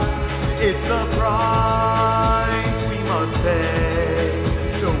past, it's the price we must pay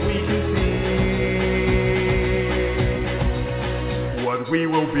so we can see what we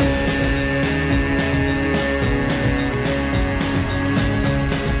will be.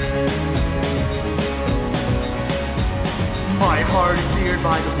 My heart is seared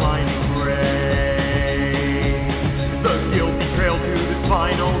by the blinding ray. The guilty trail to this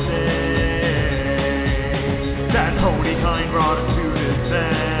final day. That pony kind brought us to this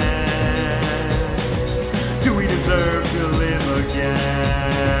end. Do we deserve to live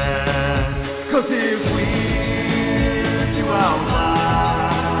again? 'Cause if we're to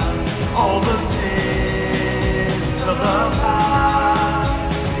outlast all the sins of the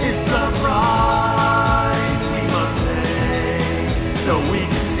past, it's the price we must pay so we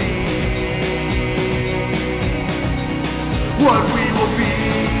can see what we will be.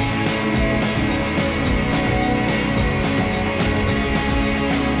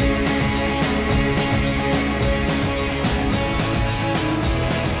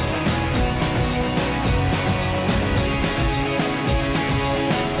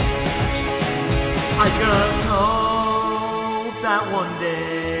 I just hope that one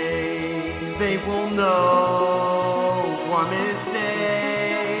day they will know our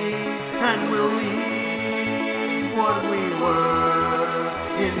mistakes and will leave what we were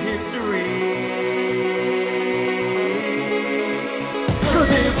in history. 'Cause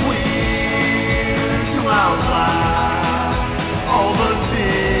if we're to outlast all the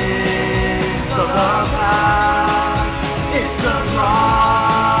sins of the past, it's the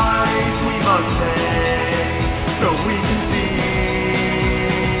price we must pay so we can see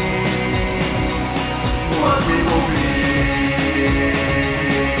what we will be.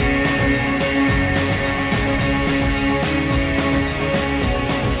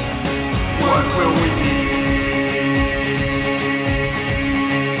 What will we be?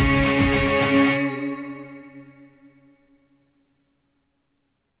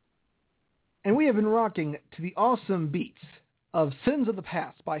 And we have been rocking to the awesome beats of Sins of the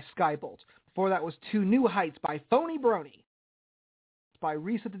Past by Skybolt. Before that was To New Heights by Phony Brony, by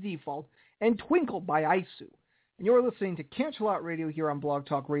Reset the Default, and Twinkle by Aisu. And you're listening to Canterlot Radio here on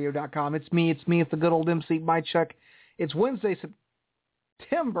BlogTalkRadio.com. It's me, it's the good old MC Mike Chuck. It's Wednesday,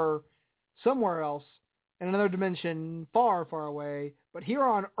 September, somewhere else, in another dimension far, far away. But here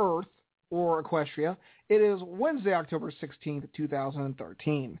on Earth, or Equestria, it is Wednesday, October 16th,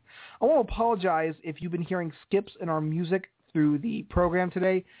 2013. I want to apologize if you've been hearing skips in our music through the program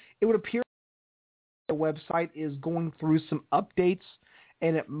today. It would appear the website is going through some updates,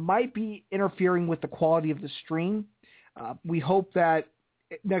 and it might be interfering with the quality of the stream. We hope that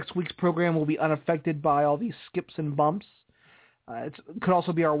next week's program will be unaffected by all these skips and bumps. It could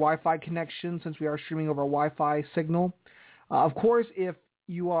also be our Wi-Fi connection, since we are streaming over a Wi-Fi signal. Of course, if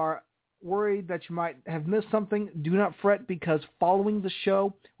you are worried that you might have missed something, do not fret, because following the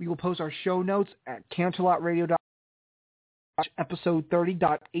show, we will post our show notes at canterlotradio.episode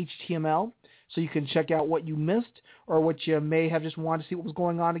 30.html, so you can check out what you missed or what you may have just wanted to see what was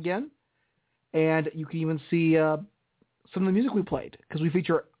going on again. And you can even see some of the music we played, because we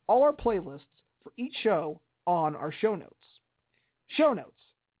feature all our playlists for each show on our show notes. Show notes.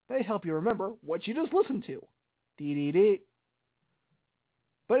 They help you remember what you just listened to. Dee-dee-dee.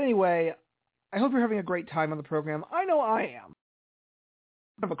 But anyway, I hope you're having a great time on the program. I know I am.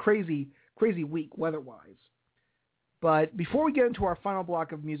 I have a crazy, crazy week weather-wise. But before we get into our final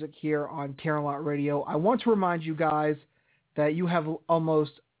block of music here on Canterlot Radio, I want to remind you guys that you have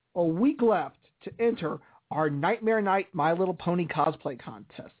almost a week left to enter our Nightmare Night My Little Pony cosplay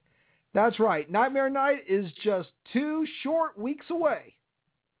contest. That's right, Nightmare Night is just 2 short weeks away.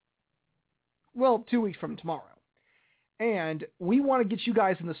 Well, 2 weeks from tomorrow. And we want to get you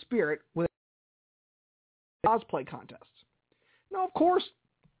guys in the spirit with a cosplay contest. Now, of course,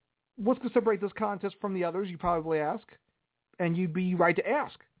 what's going to separate this contest from the others, you probably ask, and you'd be right to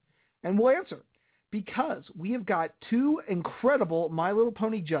ask. And we'll answer. Because we have got 2 incredible My Little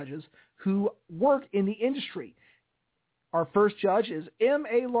Pony judges who work in the industry. Our first judge is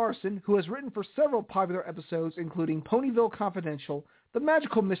M.A. Larson, who has written for several popular episodes, including Ponyville Confidential, The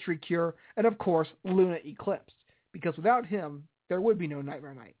Magical Mystery Cure, and, of course, Luna Eclipse. Because without him, there would be no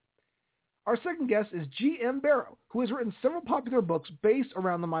Nightmare Night. Our second guest is G.M. Barrow, who has written several popular books based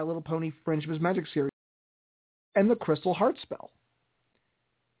around the My Little Pony Friendship is Magic series and the Crystal Heart Spell.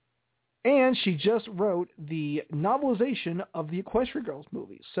 And she just wrote the novelization of the Equestria Girls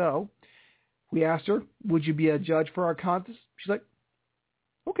movie. So we asked her, would you be a judge for our contest? She's like,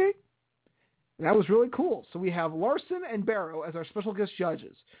 okay. And that was really cool. So we have Larson and Barrow as our special guest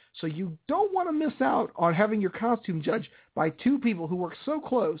judges. So you don't want to miss out on having your costume judged by 2 people who work so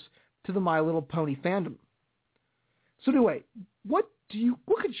close to the My Little Pony fandom. So anyway, what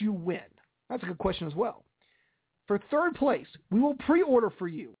could you win? That's a good question as well. For third place, we will pre-order for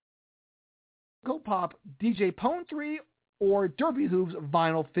you Go Pop, DJ Pone 3, or Derpy Hooves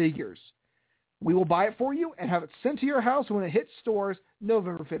vinyl figures. We will buy it for you and have it sent to your house when it hits stores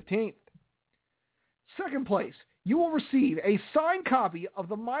November 15th. Second place, you will receive a signed copy of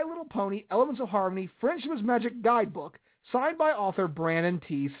the My Little Pony Elements of Harmony Friendship is Magic Guidebook signed by author Brandon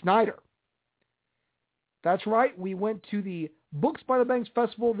T. Snyder. That's right, we went to the Books by the Banks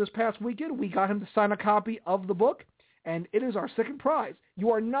Festival this past weekend. We got him to sign a copy of the book, and it is our second prize.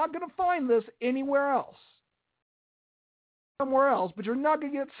 You are not going to find this anywhere else. Somewhere else, but you're not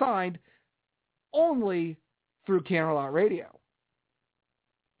going to get it signed only through Canterlot Radio.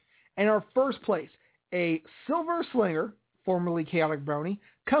 And our first place, a Silver Slinger, formerly Chaotic Brony,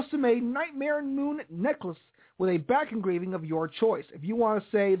 custom-made Nightmare Moon necklace with a back engraving of your choice. If you want to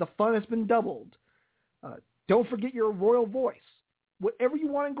say the fun has been doubled, don't forget your royal voice. Whatever you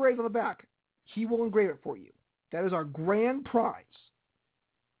want engraved on the back, he will engrave it for you. That is our grand prize.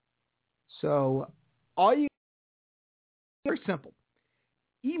 So all you very simple.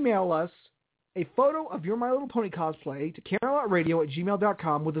 Email us a photo of your My Little Pony cosplay to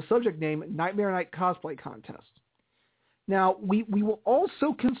canterlotradio@gmail.com with the subject name Nightmare Night Cosplay Contest. Now, we will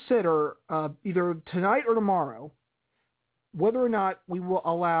also consider either tonight or tomorrow whether or not we will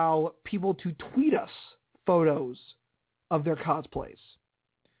allow people to tweet us photos of their cosplays.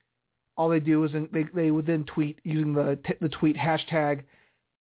 All they do is they would then tweet using the tweet hashtag.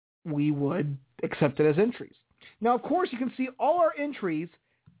 We would accept it as entries. Now, of course, you can see all our entries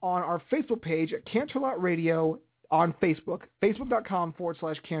on our Facebook page at Canterlot Radio on Facebook,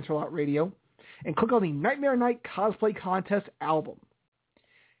 facebook.com/Canterlot Radio, and click on the Nightmare Night Cosplay Contest album.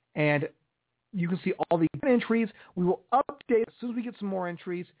 And you can see all the entries. We will update as soon as we get some more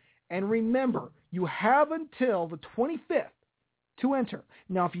entries. And remember, you have until the 25th to enter.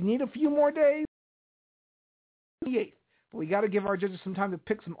 Now, if you need a few more days, the 8th. But we got to give our judges some time to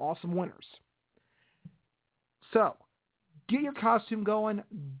pick some awesome winners. So, get your costume going.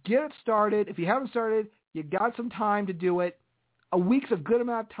 Get it started. If you haven't started, you got some time to do it. A week's a good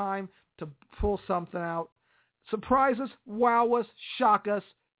amount of time to pull something out. Surprise us, wow us, shock us.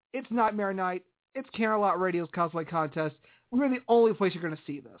 It's Nightmare Night. It's Canterlot Radio's Cosplay Contest. We're the only place you're going to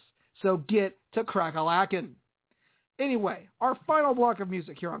see this. So get to crack-a-lackin'. Anyway, our final block of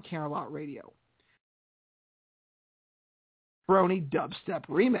music here on Canterlot Radio. Brony Dubstep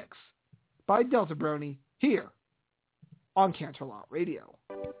Remix by Delta Brony here on Canterlot Radio.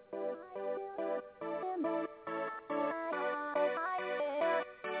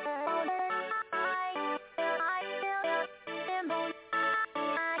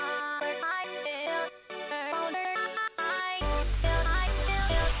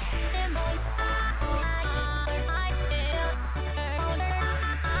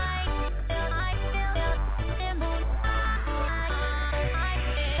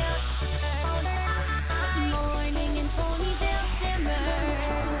 Morning in Ponyville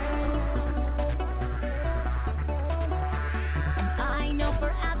simmer.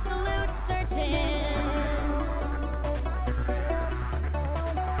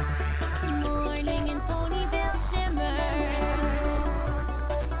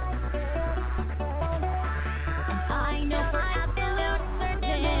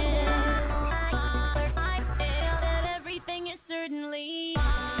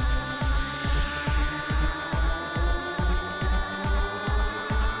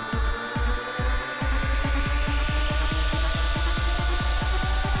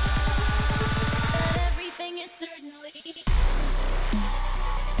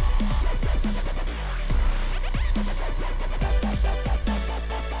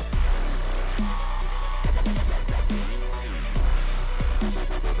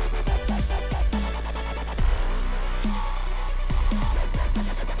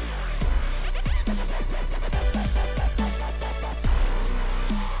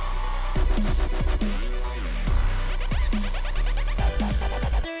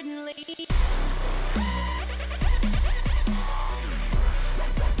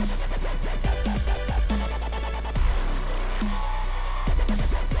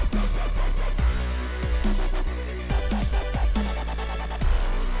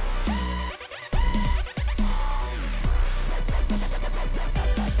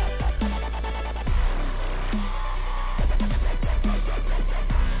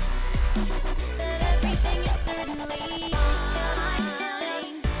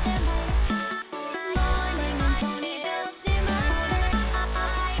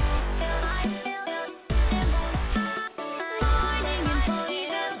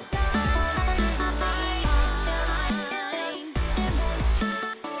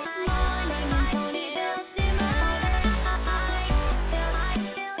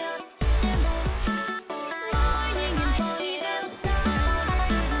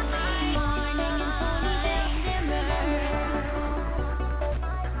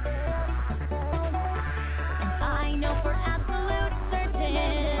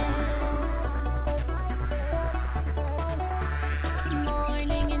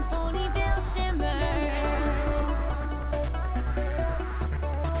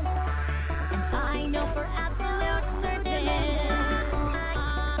 know for absolute certain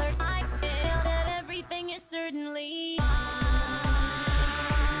that everything is certainly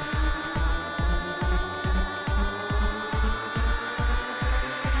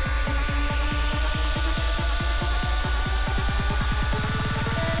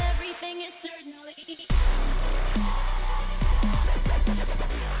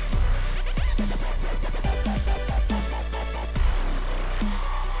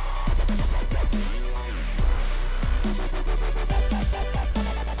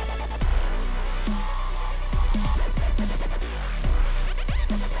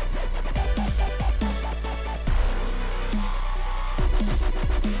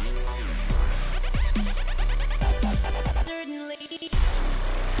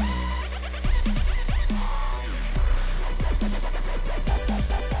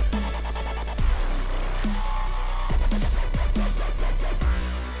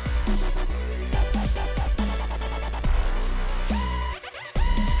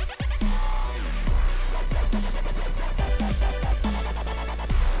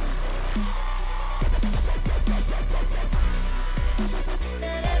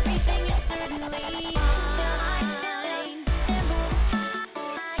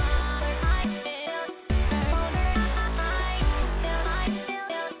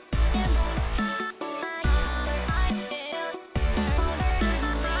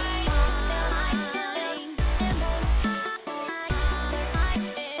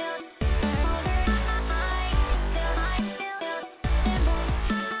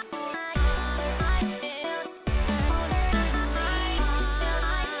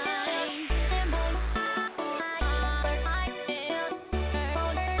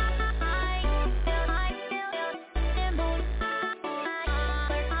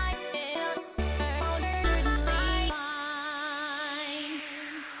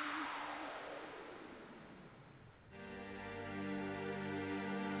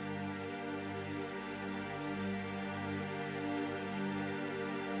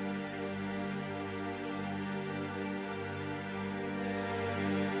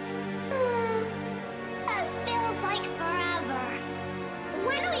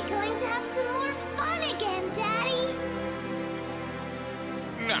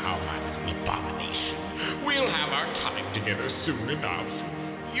soon enough.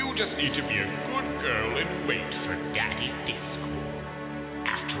 You just need to be a good girl and wait for Daddy Disco.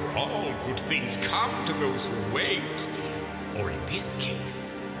 After all, good things come to those who wait. Or in this case,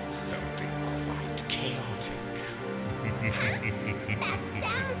 something quite chaotic. That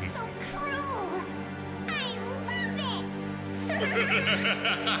sounds so cruel. I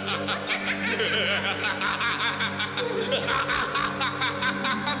love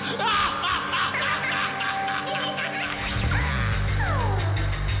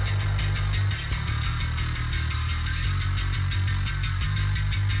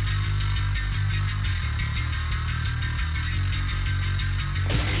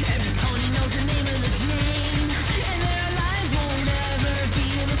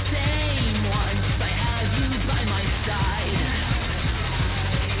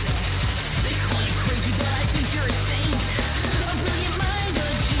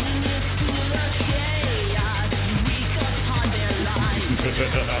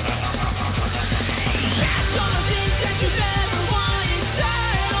it.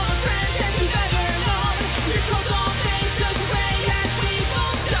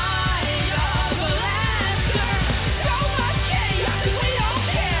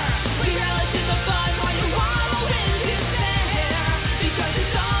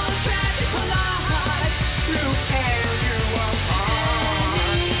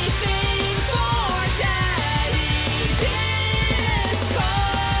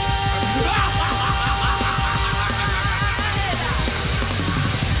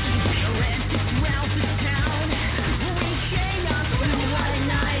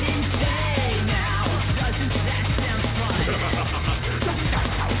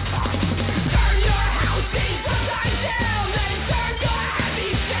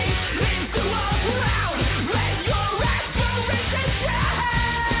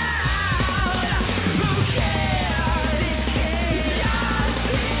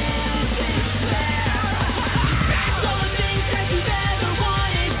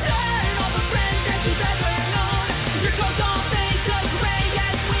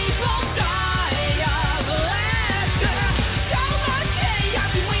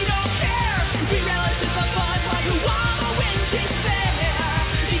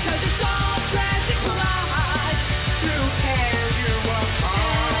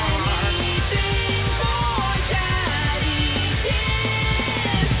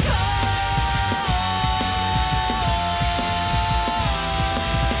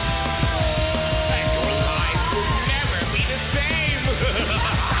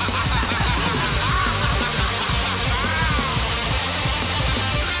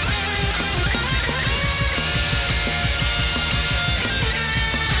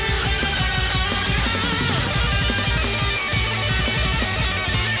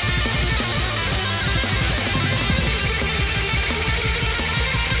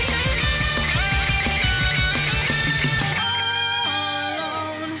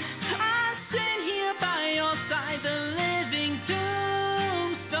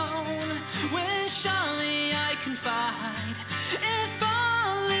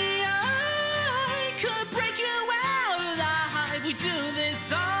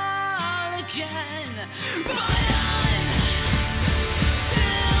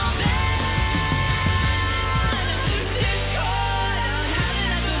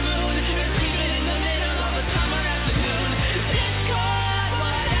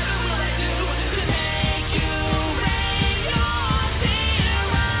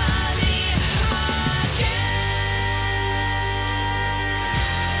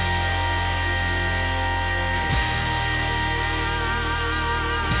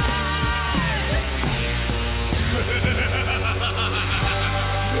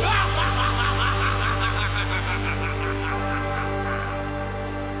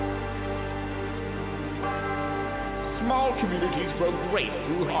 small communities grow great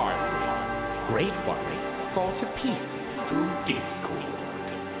through harmony. Great ones fall to pieces through discord.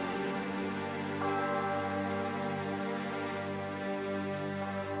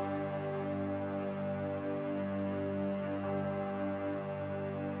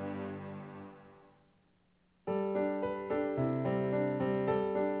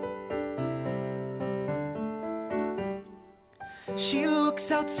 She looks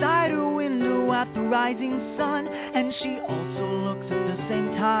outside her window at the rising sun, and she also looks at the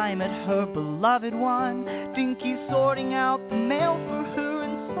same time at her beloved one. Dinky sorting out the mail for her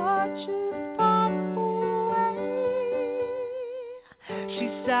in such a thoughtful way. She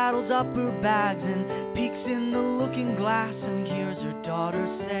saddles up her bags and peeks in the looking glass and hears her daughter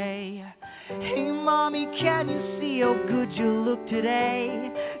say, "Hey mommy, can you see how good you look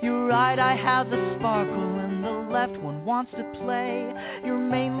today? Your right eye has a sparkle and the left one wants to play. Your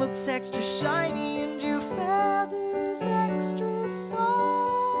mane looks extra shiny and your feathers extra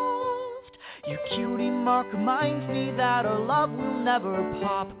soft. Your cutie mark reminds me that our love will never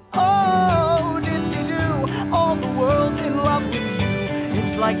pop. Oh, did-de-do, all the world's in love with you.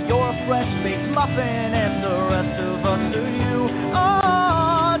 It's like you're a fresh-baked muffin and the rest of us are you.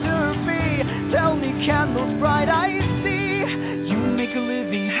 Oh, Derby, tell me, can those bright eyes see? You make a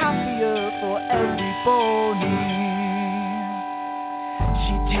living happier for every pony."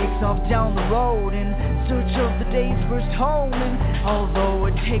 She takes off down the road in search of the day's first home, and although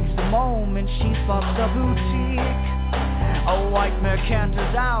it takes a moment, she spots a boutique. A white mare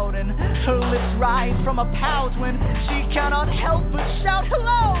canters out and her lips rise from a pout when she cannot help but shout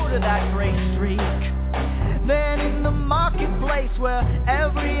hello to that gray streak. Then in the marketplace where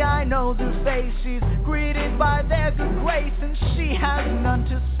every eye knows her face, she's greeted by their good grace and she has none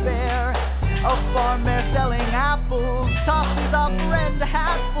to spare. A farm mare selling apples tosses a friend a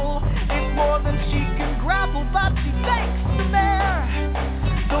hatful. It's more than she can grapple, but she thanks the mare.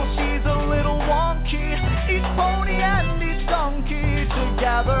 Though she's a little wonky, each pony and each donkey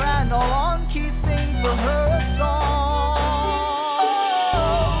together and all on key sing for her a song.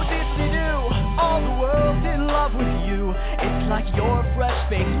 Oh, did-de-do, all the world's in love with you. It's like you're a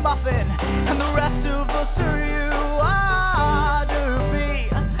fresh-baked muffin and the rest of us are you. Ah, Derby,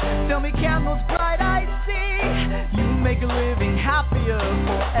 tell me, can those bright eyes see? You make a living happier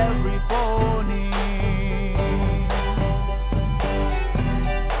for every pony.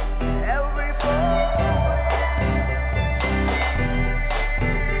 Every pony.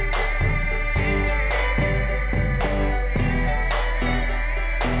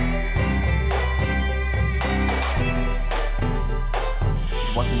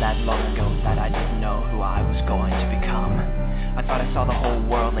 It wasn't that long ago that I didn't know who I was going to become. I thought I saw the whole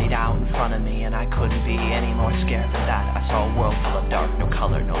world laid out in front of me, and I couldn't be any more scared than that. I saw a world full of dark, no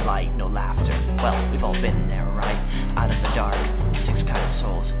color, no light, no laughter. Well, we've all been there, right? Out of the dark, 6 kind of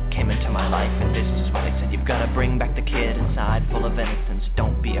souls came into my life, and this is what they said. You've gotta bring back the kid inside, full of innocence.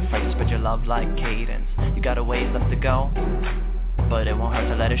 Don't be afraid to spread your love like cadence. You got a ways left to go, but it won't hurt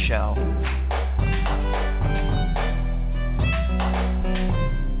to let it show.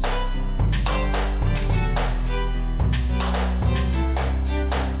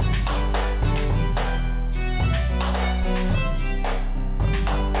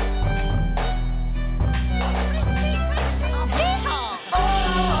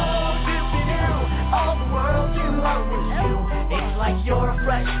 You're a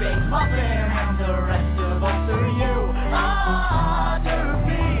fresh-baked muffin and the rest of us are you. Ah,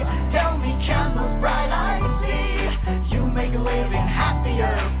 Derby, tell me, can those bright eyes see? You make a living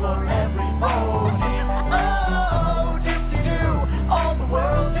happier for every pony. Oh, dip-de-doo, all the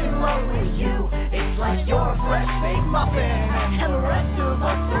world's in love with you. It's like you're a fresh-baked muffin and the rest of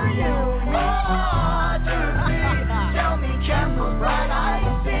us are you. Ah, Derby, tell me, can those bright eyes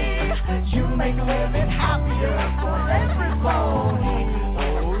see? You make a living happier for every pony.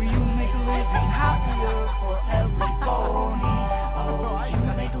 Oh, you make a living happier for every pony. Oh, you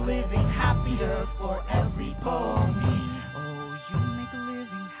make a living happier for every pony. Oh, you make a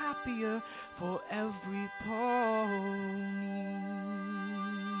living happier for every pony.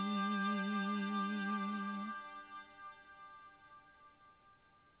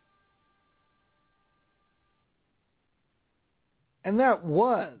 And that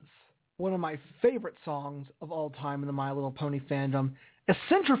was one of my favorite songs of all time in the My Little Pony fandom, A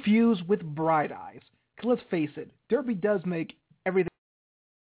Centrifuge with Bright Eyes. Because let's face it, Derby does make everything,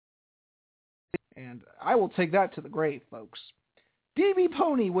 and I will take that to the grave, folks. DB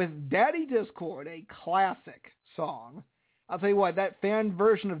Pony with Daddy Discord, a classic song. I'll tell you what, that fan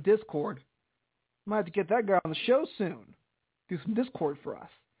version of Discord, might have to get that guy on the show soon. Do some Discord for us.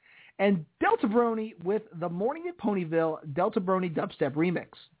 and Delta Brony with The Morning at Ponyville Delta Brony Dubstep Remix.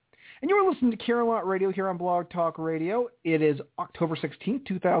 And you're listening to Canterlot Radio here on Blog Talk Radio. It is October 16th,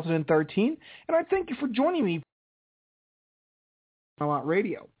 2013, and I thank you for joining me on Canterlot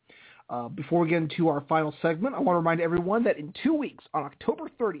Radio. Before we get into our final segment, I want to remind everyone that in 2 weeks, on October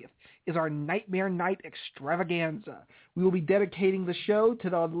 30th, is our Nightmare Night Extravaganza. We will be dedicating the show to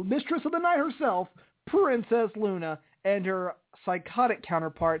the mistress of the night herself, Princess Luna, and her psychotic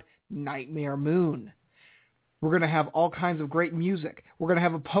counterpart, Nightmare Moon. We're going to have all kinds of great music. We're going to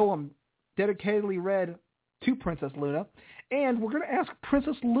have a poem dedicatedly read to Princess Luna, and we're going to ask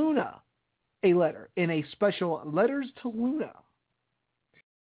Princess Luna a letter in a special Letters to Luna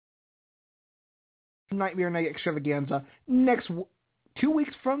Nightmare Night Extravaganza next 2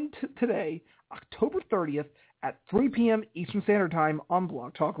 weeks from today, October 30th at 3 p.m. Eastern Standard Time on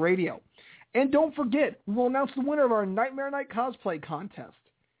Blog Talk Radio. And don't forget, we will announce the winner of our Nightmare Night cosplay contest.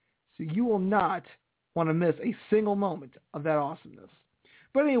 So you will not want to miss a single moment of that awesomeness.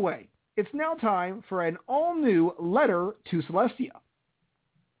 But anyway, it's now time for an all-new Letter to Celestia.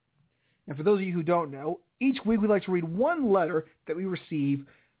 And for those of you who don't know, each week we like to read one letter that we receive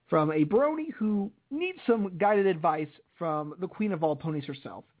from a Brony who needs some guided advice from the Queen of all ponies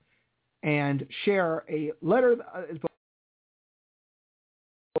herself, and share a letter that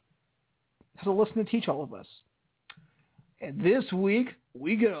has a lesson to teach all of us. And this week,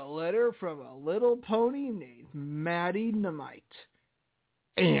 we get a letter from a little pony named Maddie Namite.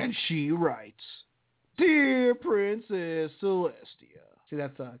 And she writes, Dear Princess Celestia. See,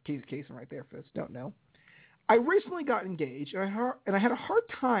 that's Casey right there for those who don't know. I recently got engaged, and I had a hard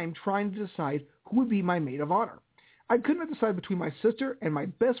time trying to decide who would be my maid of honor. I couldn't decide between my sister and my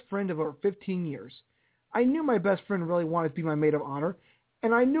best friend of over 15 years. I knew my best friend really wanted to be my maid of honor,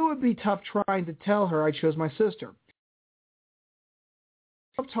 and I knew it would be tough trying to tell her I chose my sister.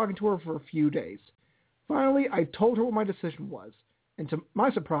 I was talking to her for a few days. Finally, I told her what my decision was, and to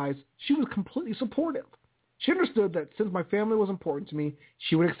my surprise, she was completely supportive. She understood that since my family was important to me,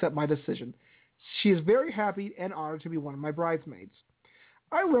 she would accept my decision. She is very happy and honored to be one of my bridesmaids.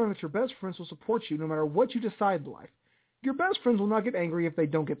 I learned that your best friends will support you no matter what you decide in life. Your best friends will not get angry if they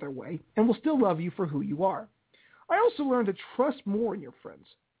don't get their way, and will still love you for who you are. I also learned to trust more in your friends.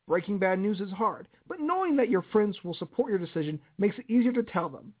 Breaking bad news is hard, but knowing that your friends will support your decision makes it easier to tell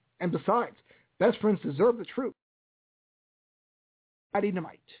them. And besides, best friends deserve the truth.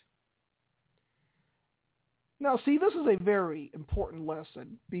 Dynamite. Now, see, this is a very important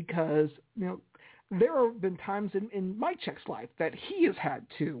lesson because, there have been times in Mike Check's life that he has had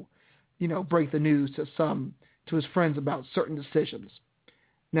to, break the news to his friends about certain decisions.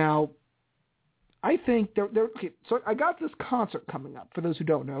 Now, I think okay, so I got this concert coming up. For those who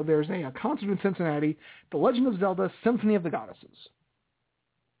don't know, there's a concert in Cincinnati, The Legend of Zelda Symphony of the Goddesses.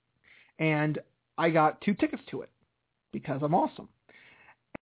 And I got 2 tickets to it because I'm awesome.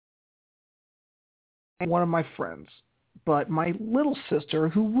 And one of my friends, but my little sister,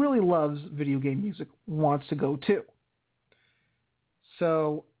 who really loves video game music, wants to go too.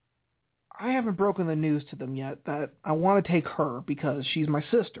 So I haven't broken the news to them yet that I want to take her because she's my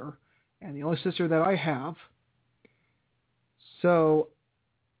sister and the only sister that I have. So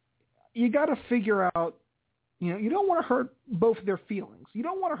you got to figure out, you don't want to hurt both of their feelings. You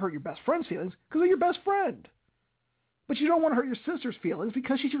don't want to hurt your best friend's feelings because they're your best friend. But you don't want to hurt your sister's feelings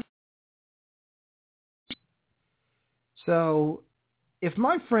because she's your. So if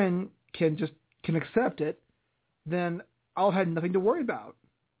my friend can accept it, then I'll have nothing to worry about.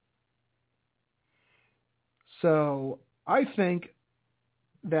 So I think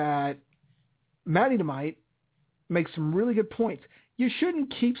that Maddie Demite makes some really good points. You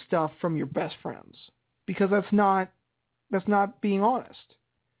shouldn't keep stuff from your best friends because that's not being honest.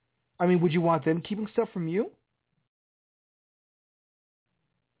 I mean, would you want them keeping stuff from you?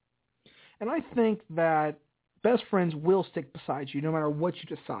 And I think that best friends will stick beside you no matter what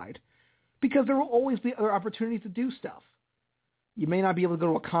you decide because there will always be other opportunities to do stuff. You may not be able to go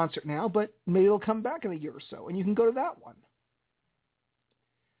to a concert now, but maybe it'll come back in a year or so, and you can go to that one.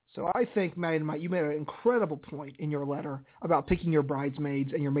 So I think, Maddie and Mike, you made an incredible point in your letter about picking your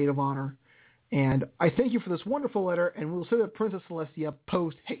bridesmaids and your maid of honor. And I thank you for this wonderful letter, and we'll send it to Princess Celestia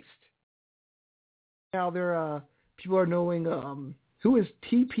post-haste. Now, people are knowing who is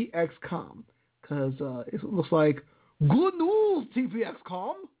TPXCom, because it looks like, good news,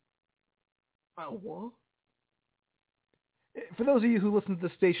 TPXCom. What? For those of you who listen to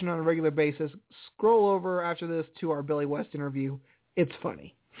the station on a regular basis, scroll over after this to our Billy West interview. It's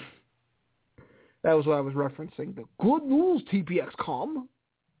funny. That was what I was referencing. The good news, TPXCom.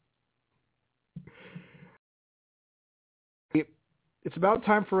 it's about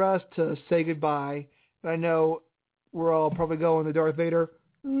time for us to say goodbye. And I know we're all probably going to Darth Vader.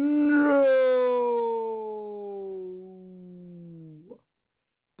 No!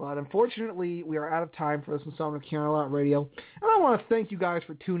 But unfortunately, we are out of time for this installment of Canterlot Radio. And I want to thank you guys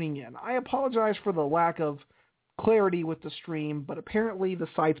for tuning in. I apologize for the lack of clarity with the stream, but apparently the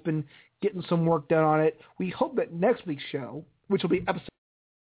site's been getting some work done on it. We hope that next week's show, which will be episode,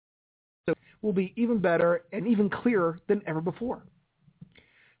 will be even better and even clearer than ever before.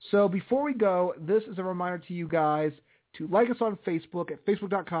 So before we go, this is a reminder to you guys to like us on Facebook at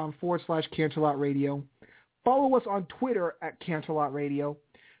facebook.com/Canterlot Radio. Follow us on Twitter at Canterlot Radio.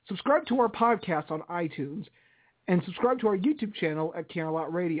 Subscribe to our podcast on iTunes. And subscribe to our YouTube channel at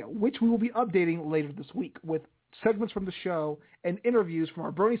Canterlot Radio, which we will be updating later this week with segments from the show and interviews from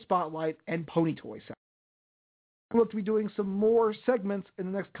our Brony Spotlight and Pony Toy section. We look to be doing some more segments in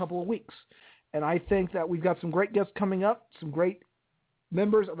the next couple of weeks. And I think that we've got some great guests coming up, some great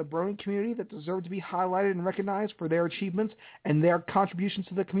members of the Brony community that deserve to be highlighted and recognized for their achievements and their contributions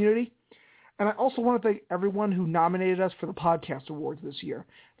to the community. And I also want to thank everyone who nominated us for the Podcast Awards this year.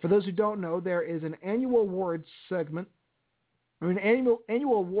 For those who don't know, there is an annual awards segment, or an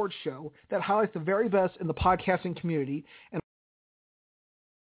annual awards show that highlights the very best in the podcasting community and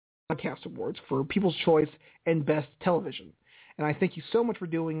Podcast Awards for People's Choice and Best Television. And I thank you so much for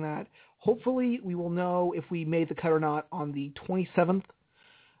doing that. Hopefully we will know if we made the cut or not on the 27th.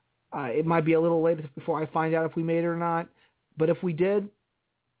 It might be a little late before I find out if we made it or not. But if we did,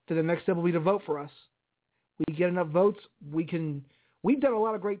 then the next step will be to vote for us. We get enough votes, we've done a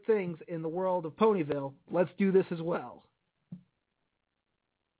lot of great things in the world of Ponyville. Let's do this as well.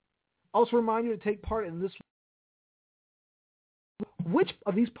 Also remind you to take part in this. Which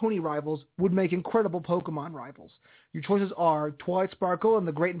of these pony rivals would make incredible Pokemon rivals? Your choices are Twilight Sparkle and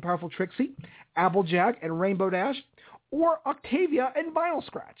the Great and Powerful Trixie, Applejack and Rainbow Dash, or Octavia and Vinyl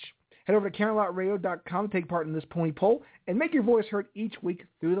Scratch. Head over to CanterlotRadio.com to take part in this pony poll and make your voice heard each week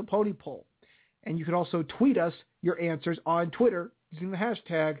through the pony poll. And you can also tweet us your answers on Twitter using the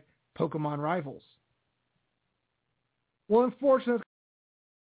hashtag Pokemon Rivals. Well, unfortunately,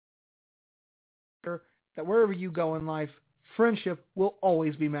 that wherever you go in life, friendship will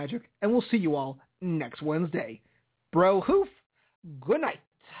always be magic, and we'll see you all next Wednesday. Bro Hoof, good night.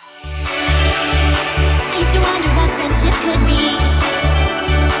 I used to wonder what friendship could be.